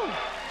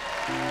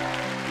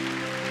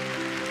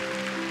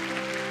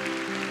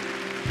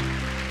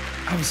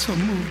 I was so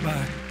moved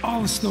by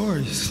all the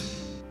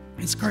stories.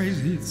 It's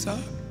crazy. It's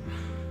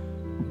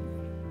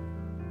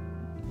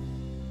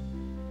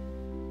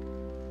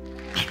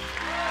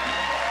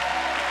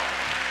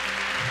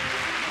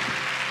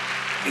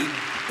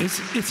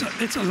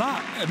a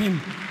lot. I mean,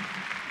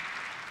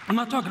 I'm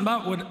not talking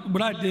about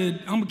what I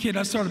did. I'm a kid.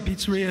 I started a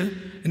pizzeria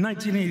in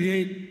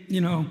 1988. You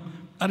know,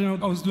 I didn't know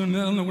what I was doing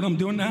then. I don't know what I'm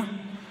doing now.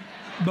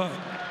 But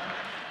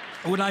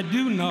what I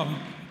do know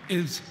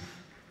is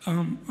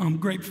I'm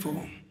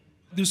grateful.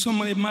 There's so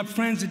many of my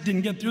friends that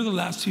didn't get through the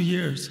last 2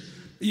 years,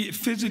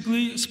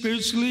 physically,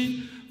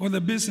 spiritually, or their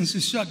business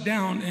is shut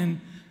down.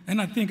 And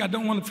I think I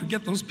don't want to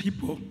forget those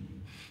people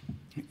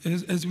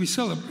as we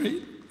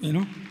celebrate, you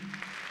know.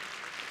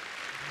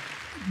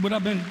 What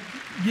I've been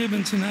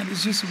given tonight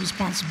is just a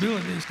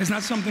responsibility. It's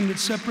not something that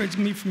separates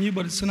me from you,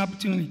 but it's an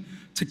opportunity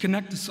to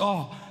connect us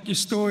all. Your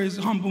stories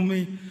humble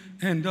me,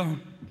 and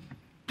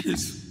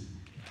peace.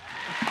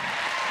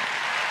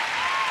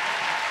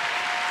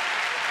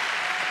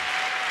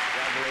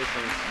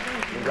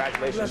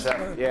 Congratulations,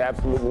 Chef. Yeah,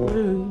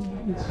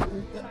 absolutely.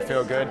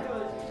 Feel good.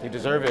 You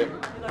deserve it.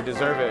 You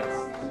deserve it.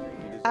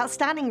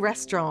 Outstanding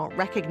Restaurant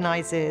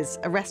recognizes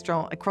a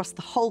restaurant across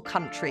the whole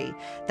country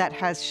that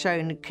has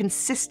shown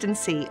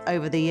consistency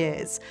over the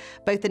years,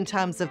 both in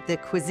terms of the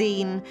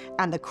cuisine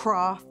and the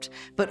craft,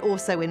 but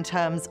also in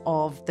terms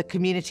of the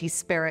community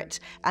spirit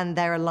and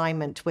their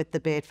alignment with the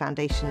Beard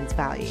Foundation's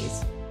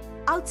values.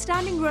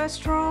 Outstanding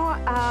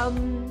Restaurant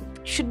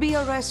should be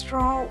a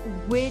restaurant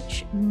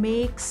which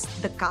makes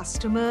the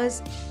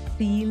customers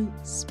feel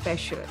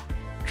special,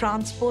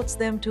 transports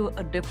them to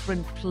a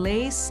different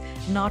place,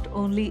 not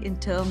only in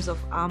terms of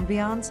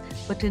ambiance,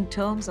 but in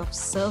terms of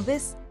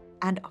service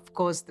and, of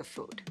course, the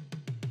food.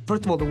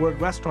 First of all, the word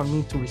restaurant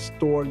means to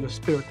restore your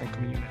spirit and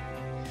community,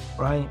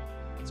 right?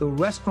 So a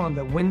restaurant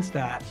that wins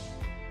that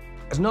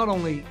is not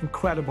only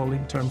incredible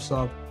in terms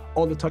of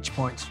all the touch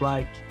points,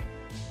 like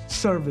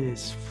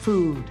service,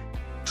 food,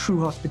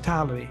 true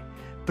hospitality,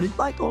 but it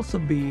might also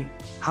be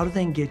how do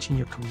they engage in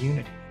your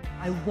community.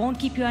 I won't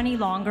keep you any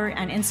longer,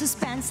 and in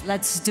suspense,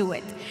 let's do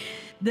it.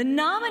 The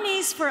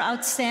nominees for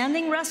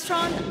Outstanding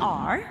Restaurant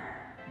are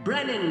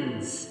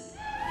Brennan's,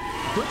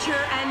 Butcher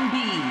and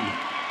Bee,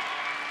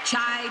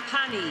 Chai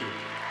Pani,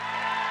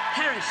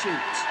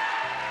 Parachute,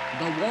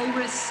 The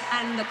Walrus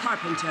and the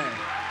Carpenter.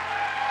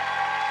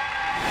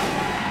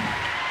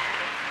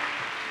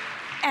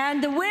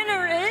 And the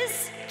winner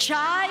is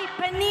Chai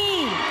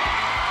Pani.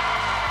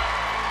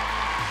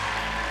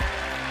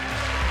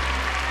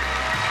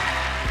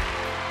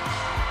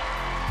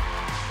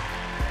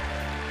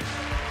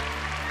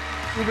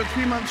 We were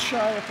 3 months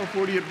shy of our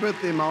 40th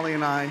birthday, Molly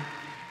and I,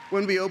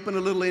 when we opened a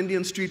little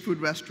Indian street food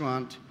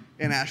restaurant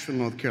in Asheville,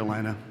 North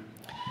Carolina.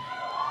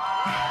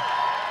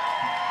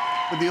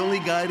 But the only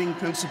guiding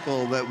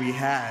principle that we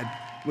had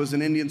was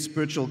an Indian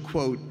spiritual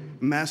quote,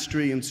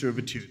 mastery and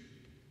servitude.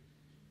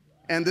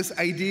 And this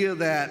idea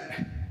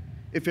that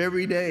if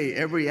every day,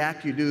 every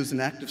act you do is an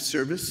act of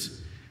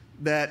service,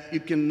 that you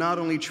can not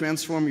only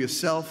transform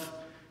yourself,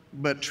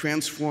 but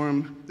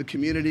transform the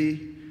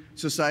community,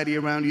 society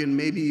around you, and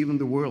maybe even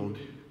the world.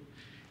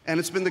 And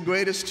it's been the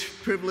greatest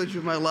privilege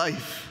of my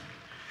life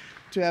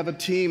to have a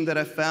team that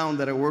I found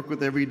that I work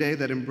with every day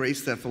that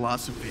embrace that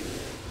philosophy.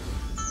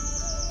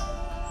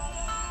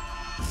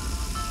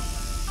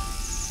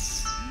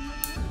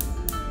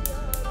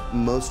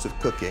 Most of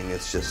cooking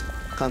is just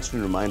a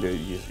constant reminder,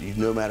 you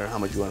no matter how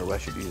much you want to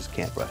rush it, you just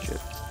can't rush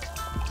it.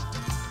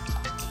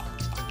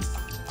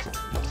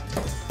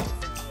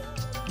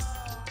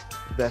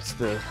 That's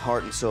the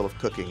heart and soul of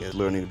cooking, is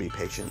learning to be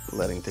patient,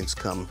 letting things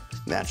come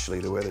naturally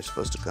the way they're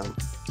supposed to come.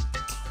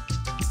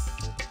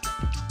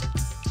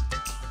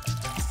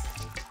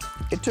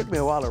 It took me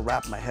a while to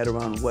wrap my head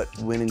around what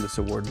winning this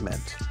award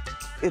meant.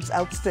 It's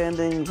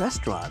outstanding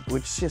restaurant,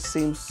 which just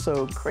seems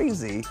so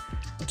crazy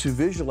to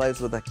visualize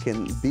what that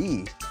can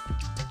be.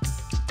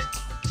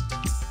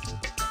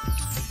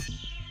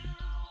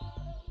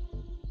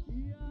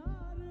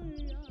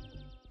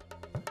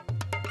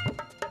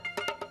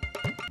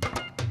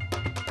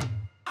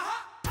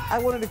 I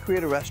wanted to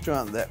create a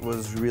restaurant that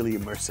was really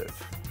immersive.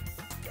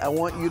 I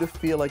want you to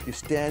feel like you're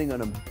standing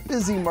on a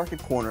busy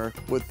market corner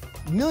with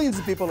millions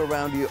of people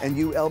around you and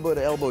you elbow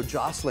to elbow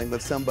jostling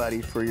with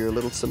somebody for your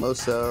little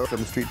samosa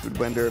from a street food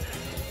vendor.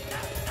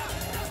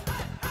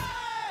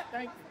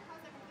 Thank you.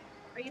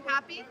 Are you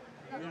happy?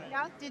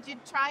 Yeah. Did you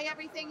try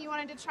everything you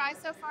wanted to try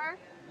so far?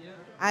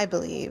 I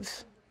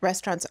believe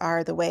restaurants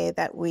are the way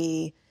that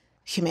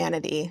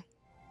humanity,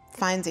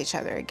 finds each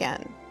other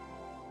again.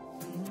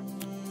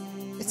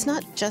 It's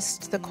not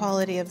just the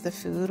quality of the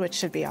food, which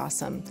should be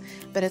awesome,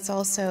 but it's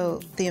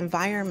also the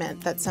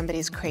environment that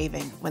somebody's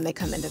craving when they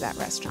come into that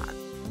restaurant.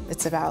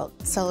 It's about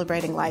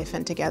celebrating life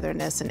and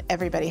togetherness and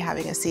everybody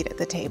having a seat at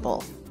the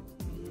table.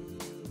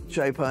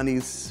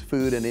 Jaipani's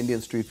food and Indian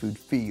street food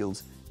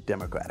feels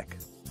democratic.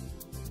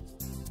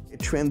 It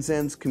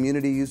transcends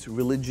communities,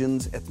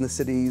 religions,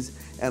 ethnicities,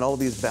 and all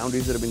these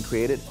boundaries that have been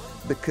created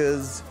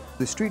because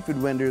the street food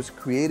vendors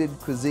created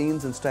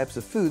cuisines and types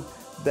of food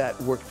that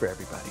worked for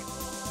everybody.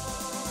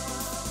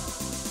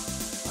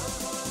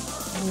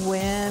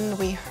 When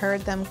we heard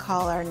them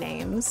call our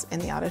names in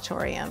the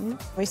auditorium,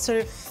 we sort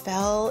of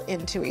fell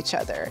into each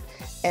other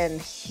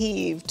and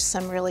heaved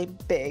some really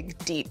big,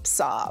 deep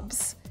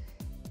sobs.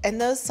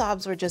 And those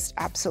sobs were just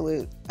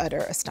absolute, utter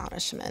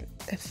astonishment.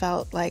 It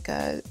felt like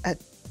a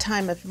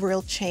time of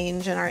real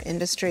change in our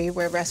industry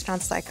where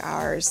restaurants like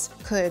ours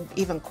could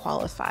even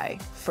qualify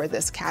for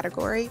this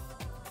category.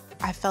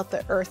 I felt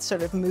the earth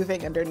sort of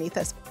moving underneath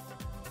us.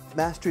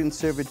 Mastery and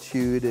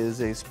servitude is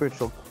a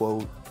spiritual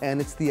quote,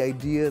 and it's the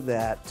idea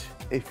that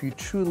if you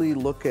truly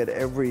look at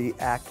every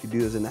act you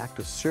do as an act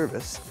of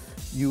service,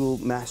 you will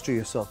master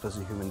yourself as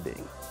a human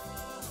being.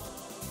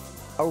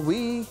 Are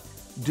we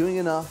doing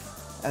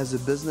enough as a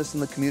business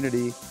in the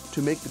community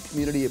to make the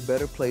community a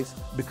better place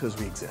because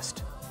we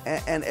exist?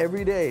 And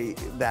every day,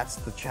 that's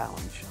the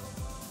challenge.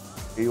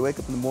 You wake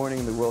up in the morning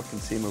and the world can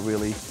seem a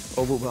really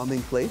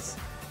overwhelming place,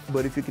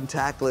 but if you can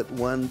tackle it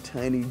one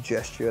tiny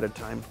gesture at a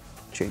time,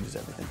 changes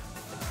everything.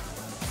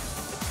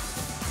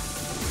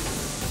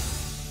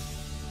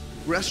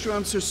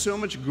 Restaurants are so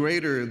much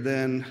greater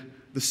than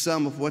the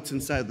sum of what's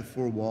inside the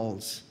four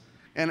walls.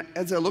 And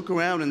as I look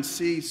around and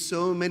see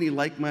so many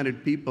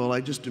like-minded people,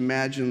 I just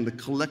imagine the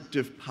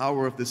collective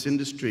power of this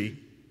industry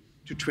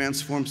to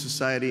transform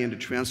society and to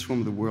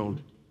transform the world.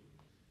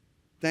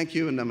 Thank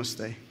you and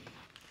namaste.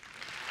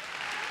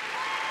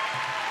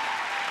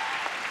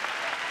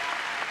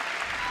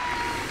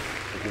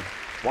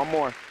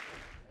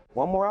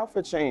 One more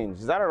outfit change.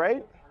 Is that all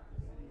right?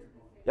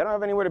 Y'all don't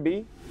have anywhere to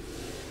be?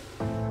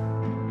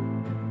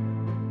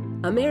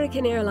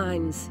 American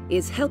Airlines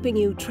is helping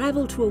you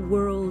travel to a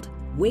world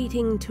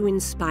waiting to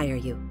inspire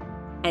you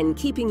and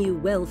keeping you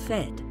well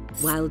fed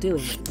while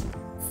doing it.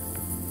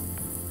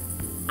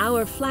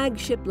 Our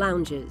flagship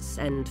lounges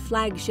and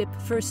flagship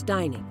first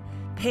dining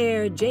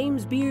pair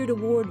James Beard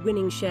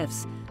Award-winning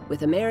chefs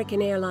with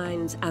American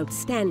Airlines'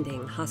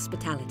 outstanding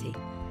hospitality,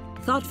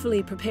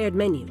 thoughtfully prepared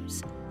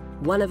menus,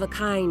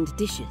 one-of-a-kind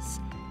dishes,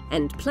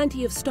 and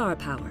plenty of star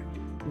power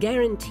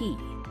guarantee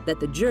that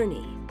the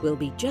journey will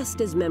be just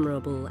as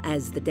memorable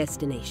as the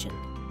destination.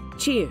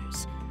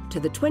 Cheers to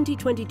the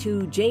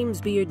 2022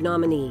 James Beard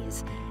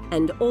nominees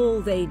and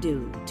all they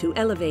do to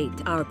elevate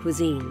our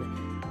cuisine,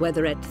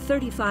 whether at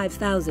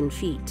 35,000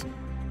 feet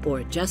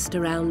or just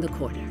around the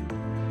corner.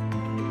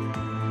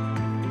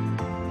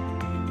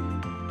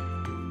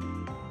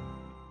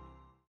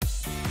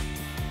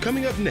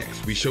 Coming up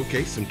next, we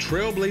showcase some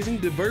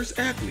trailblazing diverse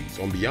athletes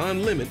on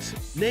Beyond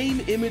Limits,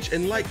 Name, Image,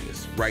 and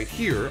Likeness, right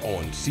here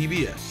on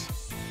CBS.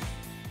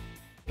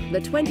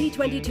 The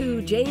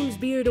 2022 James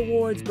Beard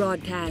Awards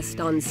broadcast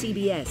on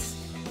CBS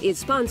is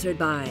sponsored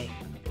by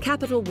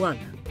Capital One,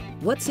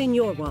 What's in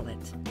Your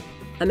Wallet?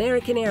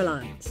 American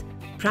Airlines,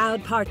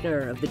 proud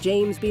partner of the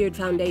James Beard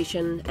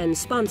Foundation and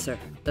sponsor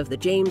of the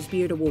James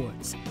Beard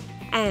Awards,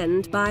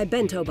 and by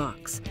Bento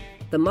Box,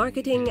 the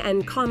marketing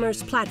and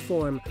commerce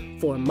platform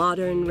for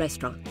modern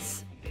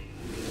restaurants.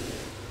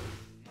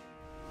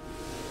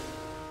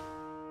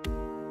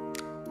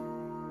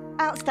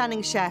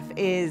 Outstanding chef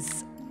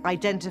is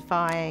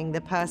identifying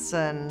the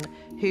person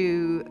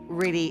who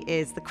really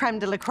is the creme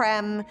de la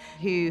creme,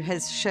 who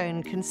has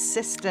shown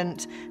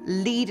consistent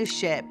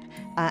leadership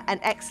and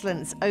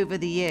excellence over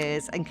the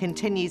years and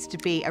continues to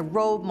be a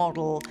role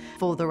model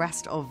for the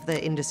rest of the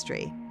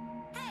industry.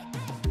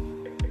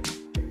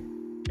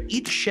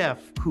 Each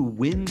chef who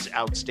wins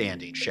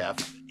Outstanding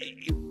Chef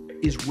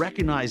is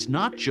recognized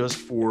not just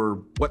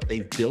for what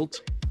they've built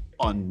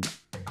on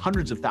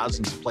hundreds of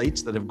thousands of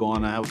plates that have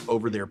gone out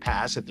over their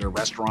pass at their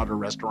restaurant or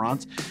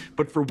restaurants,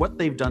 but for what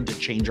they've done to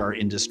change our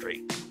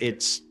industry.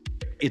 It's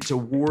a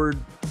award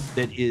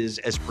that is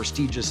as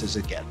prestigious as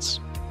it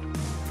gets.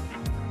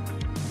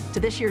 To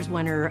this year's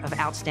winner of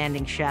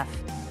Outstanding Chef,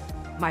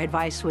 my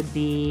advice would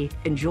be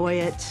enjoy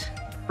it,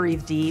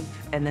 breathe deep,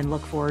 and then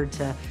look forward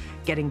to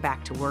getting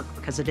back to work,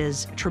 because it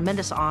is a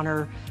tremendous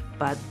honor,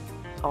 but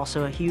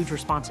also a huge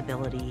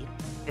responsibility.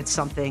 It's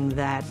something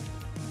that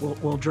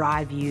will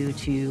drive you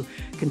to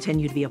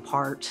continue to be a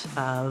part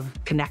of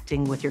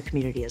connecting with your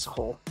community as a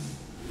whole.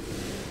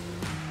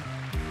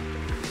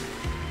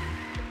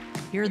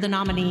 Here are the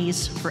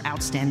nominees for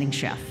Outstanding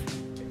Chef.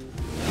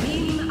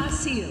 Reem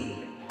Asil,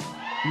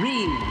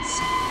 Reams,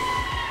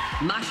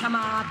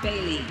 Mashama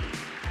Bailey,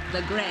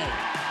 The Gray,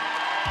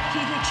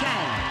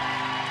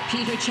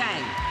 Peter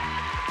Chang,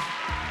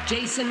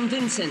 Jason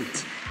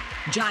Vincent,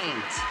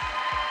 Giant,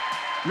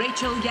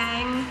 Rachel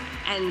Yang,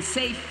 and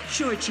Saif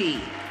Shurchi,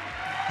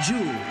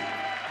 Jewel.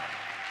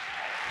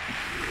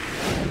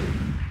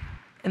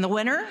 And the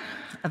winner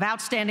of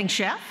Outstanding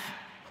Chef,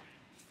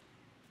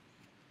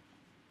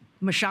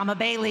 Mashama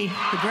Bailey,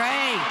 The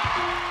Gray.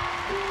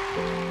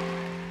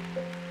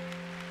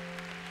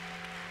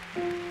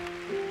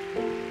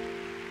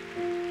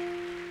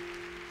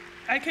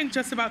 I can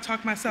just about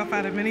talk myself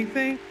out of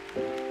anything.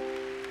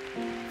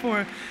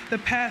 For the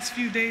past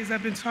few days,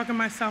 I've been talking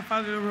myself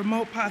out of the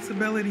remote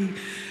possibility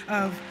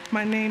of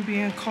my name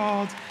being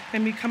called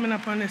and me coming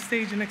up on this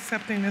stage and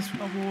accepting this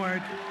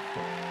award.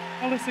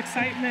 All this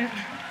excitement.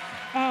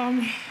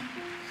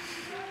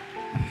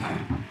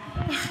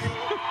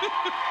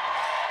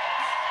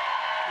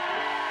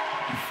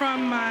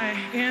 From my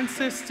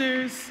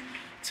ancestors,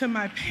 to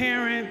my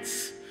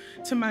parents,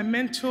 to my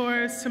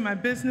mentors, to my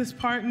business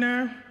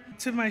partner,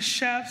 to my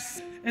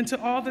chefs, and to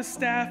all the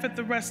staff at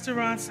the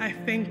restaurants, I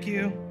thank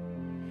you.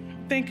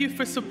 Thank you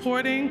for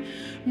supporting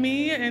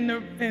me,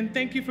 and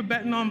thank you for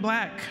betting on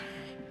Black.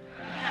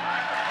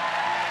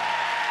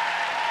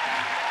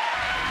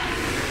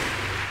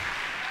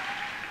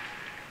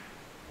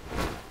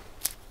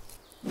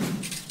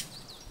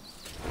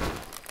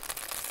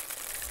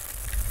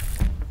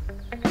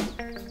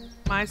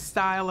 My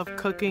style of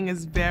cooking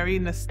is very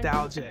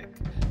nostalgic.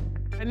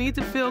 I need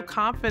to feel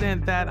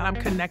confident that I'm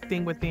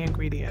connecting with the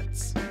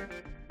ingredients.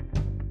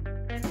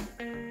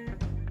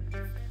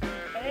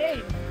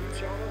 Hey,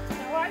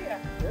 how are you?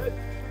 Good.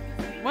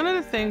 One of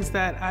the things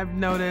that I've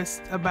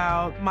noticed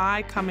about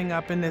my coming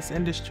up in this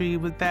industry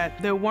was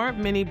that there weren't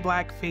many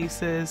Black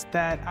faces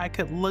that I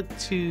could look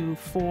to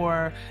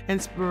for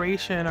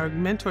inspiration or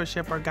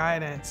mentorship or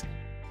guidance.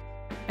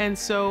 And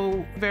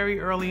so very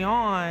early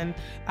on,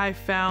 I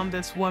found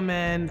this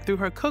woman through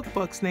her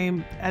cookbooks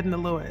named Edna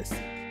Lewis.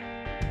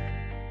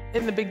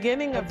 In the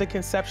beginning of the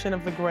conception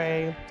of The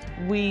Gray,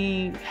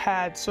 we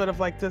had sort of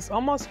like this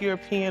almost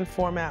European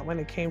format when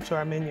it came to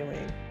our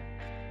menuing.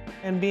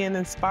 And being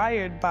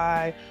inspired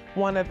by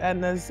one of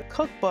Edna's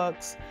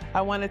cookbooks,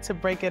 I wanted to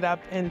break it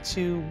up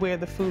into where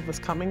the food was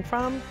coming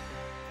from.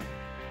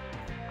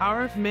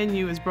 Our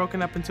menu is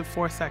broken up into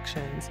 4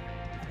 sections: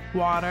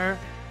 water,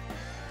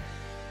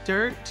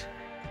 dirt,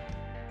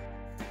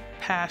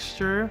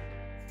 pasture,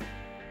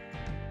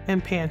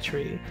 and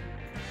pantry.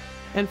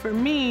 And for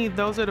me,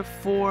 those are the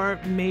 4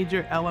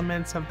 major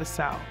elements of the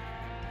South.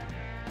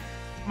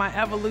 My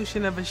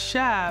evolution of a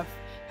chef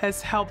has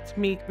helped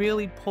me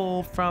really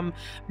pull from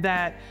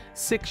that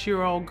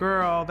 6-year-old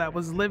girl that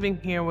was living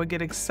here, would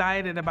get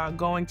excited about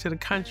going to the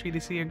country to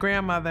see her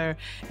grandmother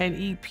and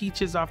eat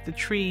peaches off the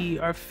tree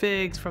or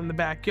figs from the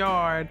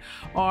backyard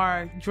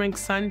or drink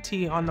sun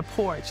tea on the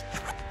porch.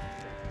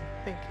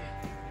 Thank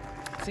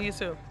you. See you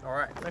soon. All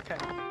right. Okay.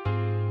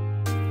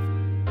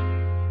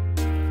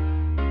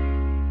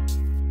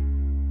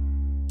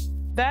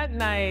 That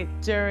night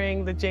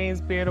during the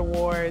James Beard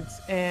Awards,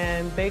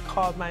 and they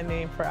called my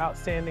name for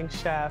Outstanding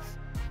Chef,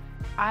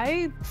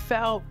 I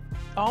felt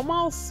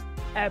almost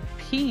at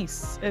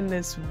peace in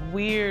this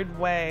weird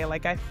way.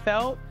 Like I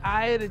felt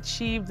I had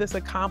achieved this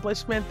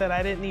accomplishment that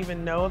I didn't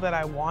even know that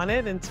I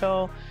wanted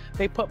until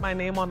they put my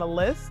name on the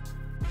list.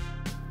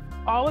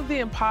 All of the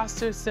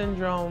imposter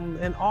syndrome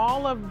and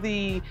all of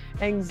the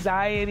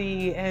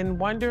anxiety and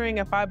wondering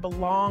if I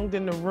belonged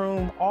in the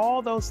room,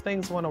 all those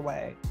things went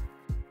away.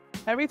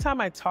 Every time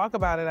I talk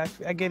about it,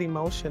 I get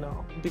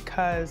emotional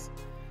because,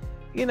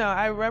 you know,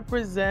 I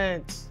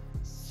represent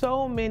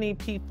so many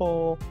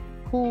people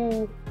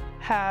who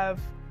have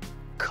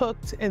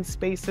cooked in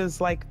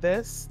spaces like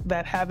this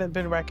that haven't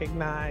been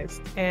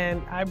recognized,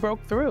 and I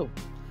broke through.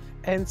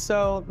 And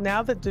so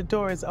now that the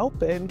door is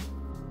open,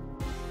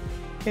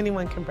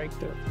 anyone can break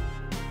through.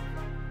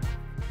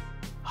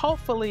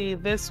 Hopefully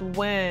this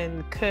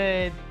win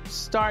could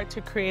start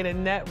to create a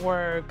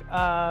network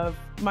of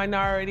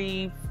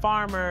minority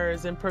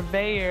farmers and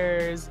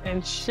purveyors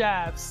and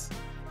chefs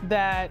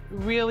that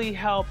really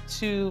help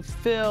to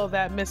fill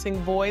that missing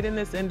void in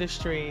this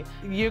industry.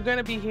 You're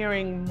gonna be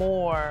hearing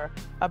more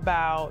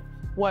about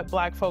what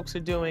Black folks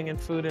are doing in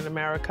food in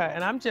America,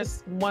 and I'm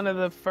just one of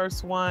the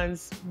first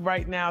ones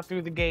right now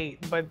through the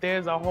gate, but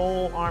there's a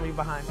whole army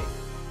behind me.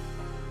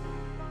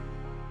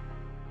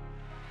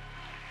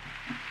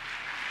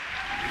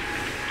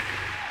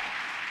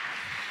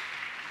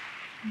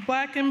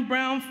 Black and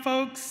brown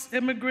folks,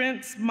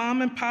 immigrants,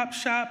 mom and pop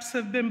shops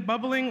have been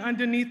bubbling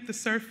underneath the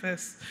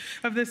surface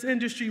of this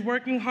industry,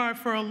 working hard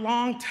for a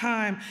long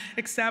time,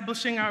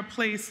 establishing our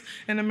place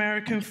in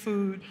American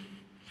food.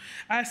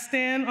 I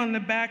stand on the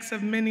backs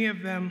of many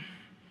of them.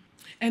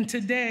 And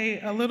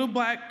today, a little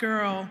black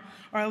girl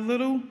or a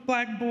little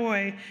black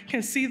boy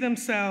can see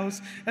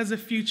themselves as a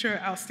future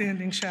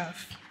outstanding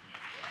chef.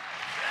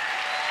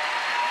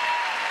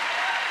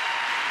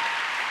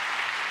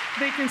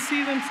 They can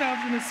see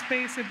themselves in a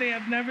space that they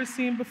have never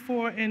seen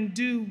before and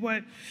do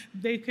what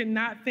they could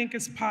not think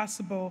is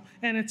possible.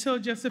 And until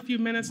just a few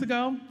minutes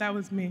ago, that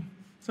was me.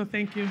 So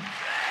thank you.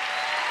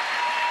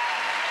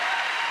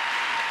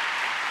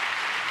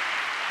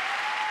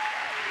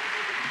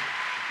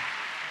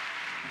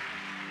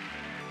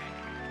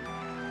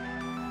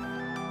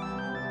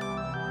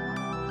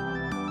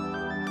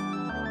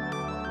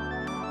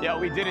 Yo,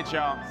 we did it,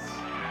 y'all.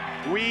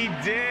 We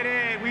did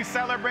it. We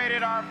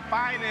celebrated our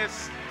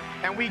finest,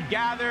 and we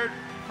gathered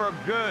for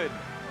good.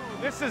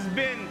 This has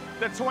been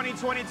the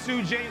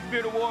 2022 James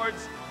Beard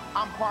Awards.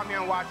 I'm Kwame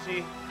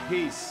Onwachi.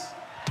 Peace.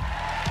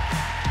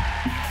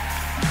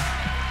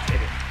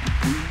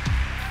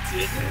 We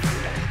did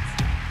it.